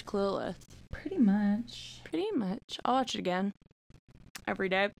much clueless. Pretty much. Pretty much. I'll watch it again. Every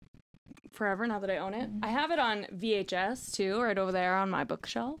day. Forever, now that I own it. I have it on VHS, too, right over there on my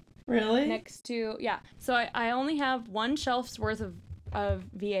bookshelf. Really? Next to, yeah. So I only have one shelf's worth of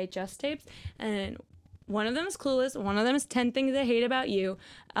VHS tapes, and One of them is Clueless. One of them is 10 Things I Hate About You.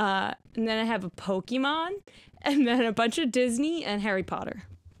 And then I have a Pokemon, and then a bunch of Disney and Harry Potter.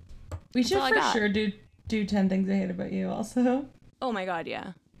 We should all I for got. sure do 10 Things I Hate About You also. Oh my god,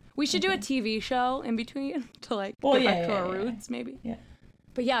 yeah. We should do a TV show in between to like Well, get yeah, back to yeah, our yeah. roots, maybe. Yeah.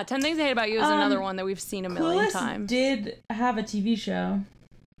 But yeah, 10 Things I Hate About You is another one that we've seen a million Clueless times. did have a TV show.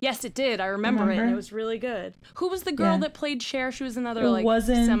 Yes, it did. I remember it, and Remember? it was really good. Who was the girl Yeah. that played Cher? She was another It like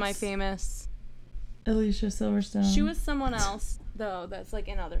wasn't- semi-famous. Alicia Silverstone. She was someone else though. That's like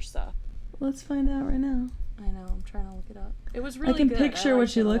in other stuff. Let's find out right now. I know. I'm trying to look it up. It was really I can good. picture what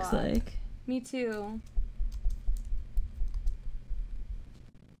liked she it a looks lot. like. Me too.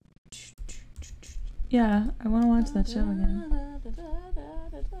 Yeah, I want to watch that show again.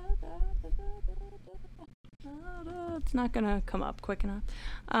 It's not gonna come up quick enough.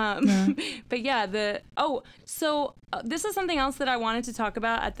 No. But yeah, this is something else that I wanted to talk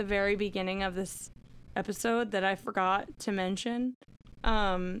about at the very beginning of this episode that I forgot to mention.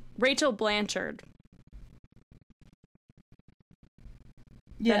 Rachel Blanchard.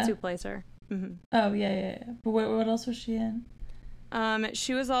 Yeah. That's who plays her. Hmm. Oh, yeah. But what else was she in?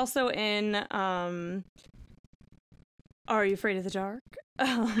 She was also in Are You Afraid of the Dark?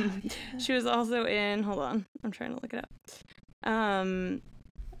 She was also in, hold on, I'm trying to look it up. I'm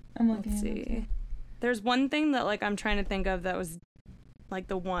looking Let's at it. see. There's one thing that like I'm trying to think of that was like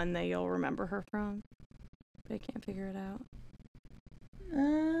the one that you'll remember her from, but I can't figure it out.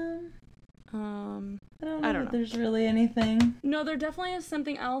 I don't I know don't if know. there's really anything. No, there definitely is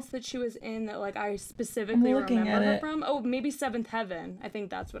something else that she was in that like I specifically I'm looking remember at her it. from. Oh, maybe Seventh Heaven. I think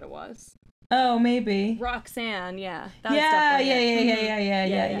that's what it was. Oh, maybe. Roxanne, yeah. That's Yeah. definitely it.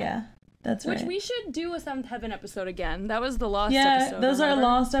 Mhm. Yeah. That's Which right. we should do a Seventh Heaven episode again. That was the lost Yeah, episode. those are remember?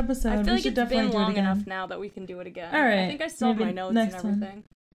 lost episodes. I feel we like should it's definitely been do it long again. enough now that we can do it again. All right, I think I still have maybe my notes and next one. everything.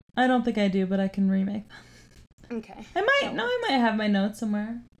 I don't think I do, but I can remake them. Okay. I might have my notes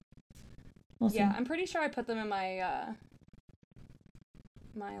somewhere. We'll see. Yeah, I'm pretty sure I put them in my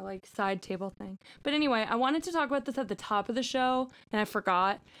my like side table thing. But anyway, I wanted to talk about this at the top of the show, and I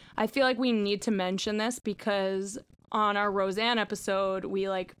forgot. I feel like we need to mention this because on our Roseanne episode, we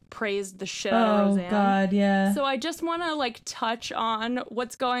like praised the shit out of Oh Roseanne. God, yeah. So I just want to like touch on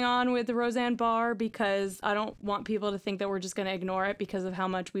what's going on with Roseanne Barr because I don't want people to think that we're just going to ignore it because of how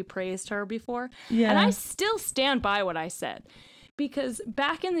much we praised her before. Yeah. And I still stand by what I said. Because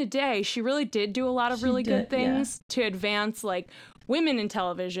back in the day, she really did do a lot of She really good did, yeah. things to advance like women in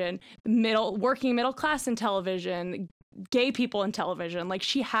television, working middle class in television, gay people in television. Like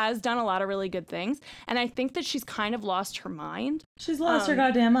she has done a lot of really good things. And I think that she's kind of lost her mind. She's lost her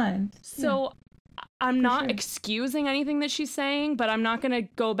goddamn mind. So I'm not sure. excusing anything that she's saying, but I'm not going to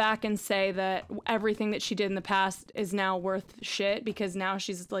go back and say that everything that she did in the past is now worth shit because now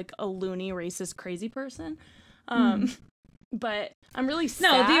she's like a loony, racist, crazy person. But I'm really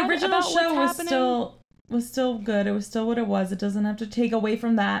sad No, the original about show what's happening. was still good. It was still what it was. It doesn't have to take away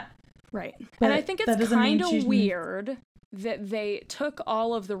from that. Right. But And I think that it's doesn't mean kind of she's- weird that they took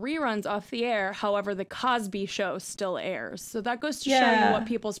all of the reruns off the air. However, the Cosby Show still airs. So that goes to show you Yeah. what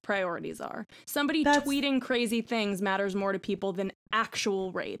people's priorities are. Somebody That's- tweeting crazy things matters more to people than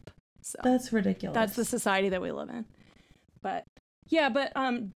actual rape. So That's ridiculous. that's the society that we live in. But yeah, but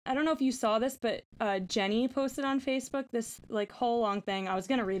I don't know if you saw this, but Jenny posted on Facebook this like whole long thing. I was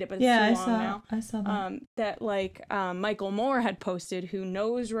gonna read it, but it's Yeah, too long now. I saw that. That like Michael Moore had posted, who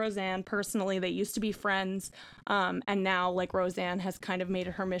knows Roseanne personally. They used to be friends, and now like Roseanne has kind of made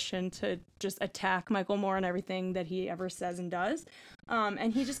it her mission to just attack Michael Moore and everything that he ever says and does.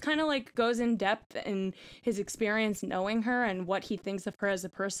 And he just kind of like goes in depth in his experience knowing her and what he thinks of her as a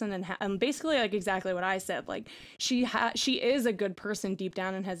person, and basically like exactly what I said. Like she is a good person deep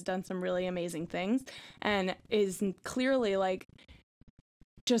down and has done some really amazing things, and is clearly like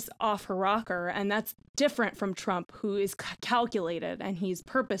just off her rocker, and that's different from Trump, who is calculated and he's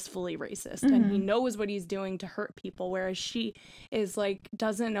purposefully racist and he knows what he's doing to hurt people, whereas she is like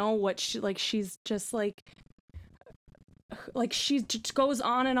doesn't know what she's just like she just goes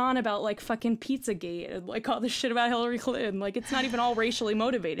on and on about like fucking Pizzagate and like all this shit about Hillary Clinton. Like it's not even all racially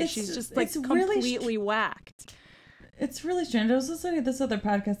motivated. She's just like it's really completely whacked. It's really strange. I was listening to this other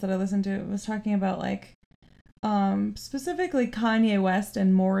podcast that I listened to. It was talking about like specifically Kanye West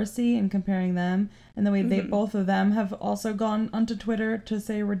and Morrissey and comparing them and the way they both of them have also gone onto Twitter to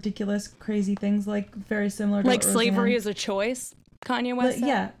say ridiculous, crazy things like very similar to Like what slavery Roseanne- is a choice, Kanye West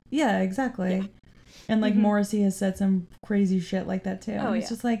said? yeah, exactly. Yeah. And like Morrissey has said some crazy shit like that too. Oh, And it's yeah.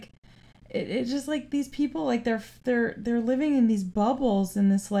 just like it's just like these people like they're living in these bubbles in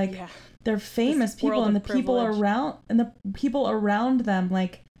this like Yeah. they're famous This people world and the of privilege. people around them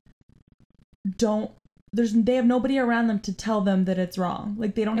like don't they have nobody around them to tell them that it's wrong.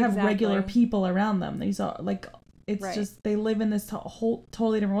 Like, they don't have regular people around them. These are like, it's just, they live in this whole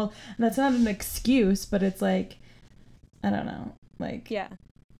totally different world. And that's not an excuse, but it's like, I don't know. Like, yeah,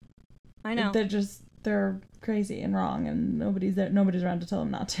 I know. They're crazy and wrong, and nobody's around to tell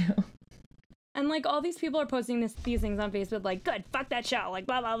them not to. And, like, all these people are posting these things on Facebook, like, good, fuck that show, like,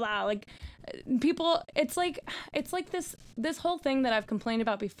 blah, blah, blah. Like, people, it's like this whole thing that I've complained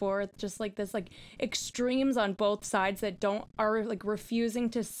about before, just, like, this, like, extremes on both sides that are, like, refusing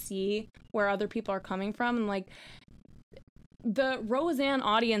to see where other people are coming from. And, like, the Roseanne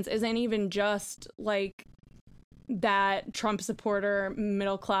audience isn't even just, like, that Trump supporter,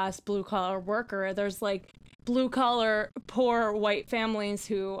 middle-class, blue-collar worker. There's, like, blue-collar, poor white families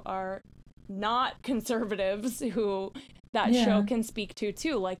who are not conservatives who that show can speak to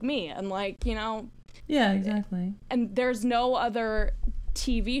too, like me, and like, you know. Yeah, exactly. And there's no other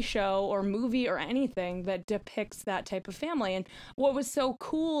TV show or movie or anything that depicts that type of family. And what was so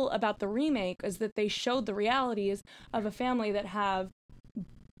cool about the remake is that they showed the realities of a family that have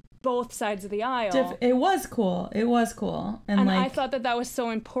both sides of the aisle. It was cool. And like, I thought that was so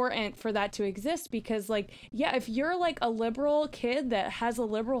important for that to exist, because, like, yeah, if you're like a liberal kid that has a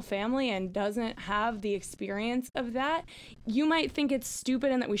liberal family and doesn't have the experience of that, you might think it's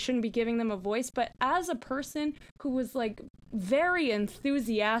stupid and that we shouldn't be giving them a voice. But as a person who was like very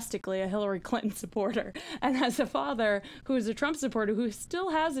enthusiastically a Hillary Clinton supporter, and as a father who is a Trump supporter who still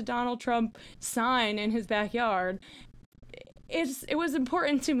has a Donald Trump sign in his backyard, it was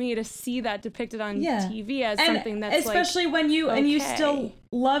important to me to see that depicted on TV as something that's especially like, when you okay. and you still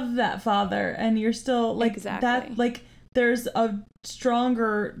love that father, and you're still like that, like there's a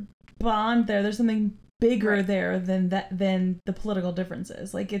stronger bond there. There's something bigger there than the political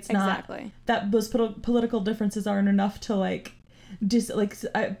differences. Like, it's not that those political differences aren't enough to like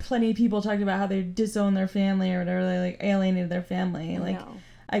plenty of people talked about how they disown their family or whatever, they like alienated their family. Like,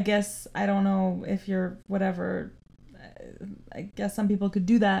 I guess I don't know if you're whatever. I guess some people could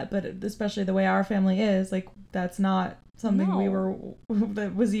do that, but especially the way our family is, like, that's not something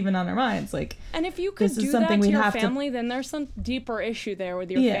that was even on our minds. Like, and if you could do that to your family, then there's some deeper issue there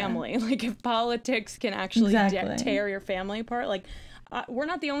with your family. Like, if politics can actually tear your family apart, like, we're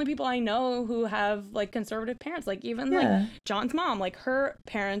not the only people I know who have like conservative parents. Like, even like John's mom, like, her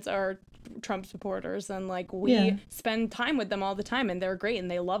parents are Trump supporters, and like we spend time with them all the time, and they're great and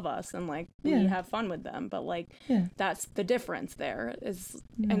they love us, and like we have fun with them. But like that's the difference there is.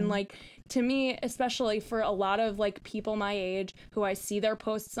 And like, to me, especially for a lot of like people my age who I see their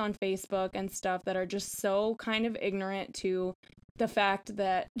posts on Facebook and stuff that are just so kind of ignorant to the fact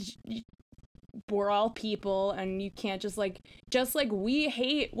that we're all people, and you can't just like we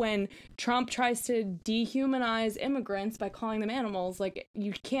hate when Trump tries to dehumanize immigrants by calling them animals. Like,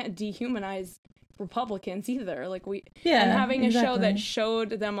 you can't dehumanize Republicans either. Like, and having a show that showed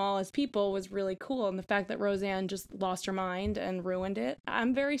them all as people was really cool. And the fact that Roseanne just lost her mind and ruined it,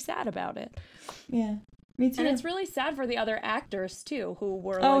 I'm very sad about it. Yeah. Me too. And it's really sad for the other actors too, who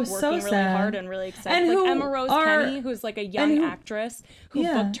were like working really hard and really excited. And like Emma Rose Kenny, who's like a young actress who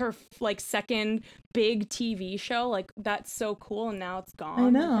booked her like second big TV show. Like, that's so cool, and now it's gone. I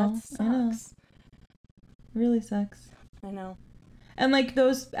know. Like, that sucks. I know. Really sucks. I know. And like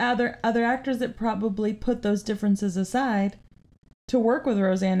those other actors that probably put those differences aside to work with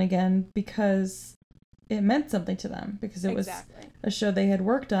Roseanne again because it meant something to them, because it was a show they had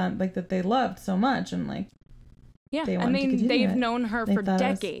worked on, like, that they loved so much, and like they wanted to continue they've it. known her for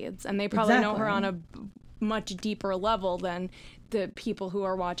decades, and they probably know her on a much deeper level than the people who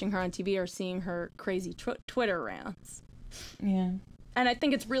are watching her on TV or seeing her crazy Twitter rants. Yeah. And I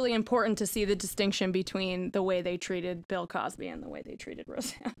think it's really important to see the distinction between the way they treated Bill Cosby and the way they treated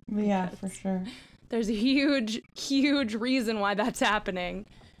Roseanne. Yeah, for sure. There's a huge, huge reason why that's happening.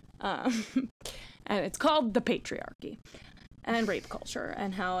 And it's called the patriarchy and rape culture,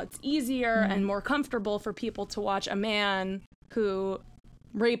 and how it's easier and more comfortable for people to watch a man who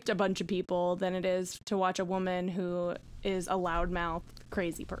raped a bunch of people than it is to watch a woman who is a loudmouth,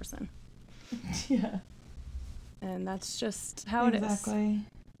 crazy person. Yeah. And that's just how it is. Exactly.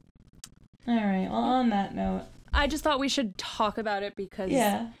 All right. Well, on that note, I just thought we should talk about it because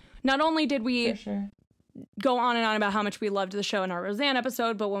not only did we go on and on about how much we loved the show in our Roseanne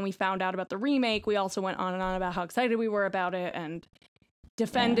episode, but when we found out about the remake, we also went on and on about how excited we were about it and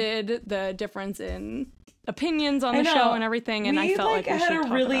defended the difference in opinions on the show and everything. And I felt like we had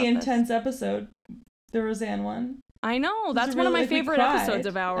should a really intense this. Episode, the Roseanne one. I know. That's one of my favorite episodes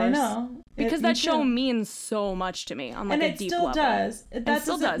of ours. I know. Because that show means so much to me on like a deep level. And it still does. It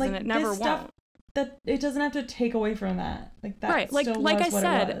still does, and it never won't. that it doesn't have to take away from that. Like that Right, like still I was what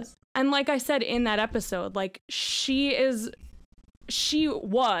said, it was. and like I said in that episode, like she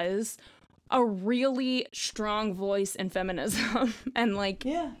was a really strong voice in feminism, and like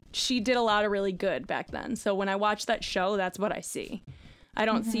Yeah. she did a lot of really good back then. So when I watch that show, that's what I see. I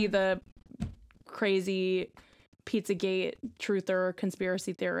don't see the crazy Pizzagate truther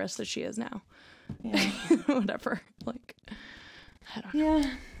conspiracy theorist that she is now. Yeah. Whatever. Like, I don't know.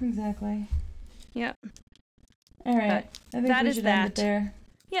 Yeah, exactly. Yep. All right. But I think that we is should end it that. there.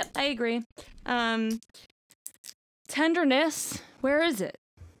 Yep, I agree. Tenderness, where is it?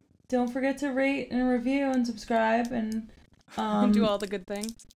 Don't forget to rate and review and subscribe, and Do all the good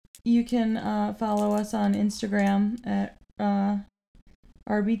things. you can follow us on Instagram at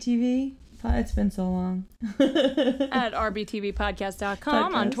RBTV. It's been so long. At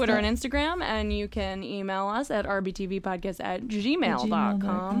rbtvpodcast.com on Podcast, Twitter and yeah. Instagram, and you can email us at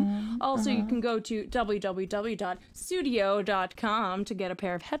rbtvpodcast@gmail.com. Also, you can go to www.studio.com to get a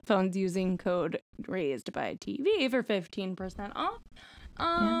pair of headphones using code RAISEDBYTV for 15% off.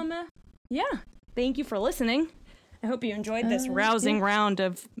 Yeah. Thank you for listening. I hope you enjoyed this rousing round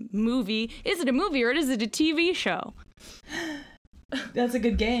of movie. Is it a movie or is it a TV show? That's a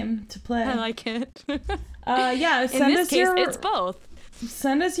good game to play. I like it. Yeah, In send this us case, it's both.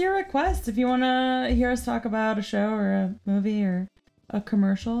 Send us your requests if you want to hear us talk about a show or a movie or a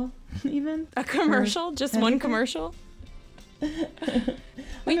commercial, even. A commercial? Just one commercial?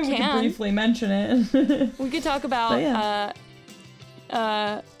 We can. can briefly mention it. We could talk about, But yeah.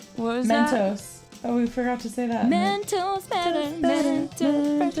 what was that? Mentos. Oh, we forgot to say that. Mentos better,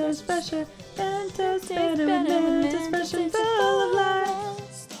 Mentos fresher, Mentos better, Mentos fresh and full of life.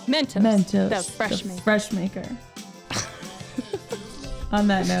 Mentos, the fresh maker. On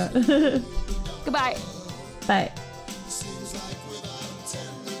that note. Goodbye. Bye.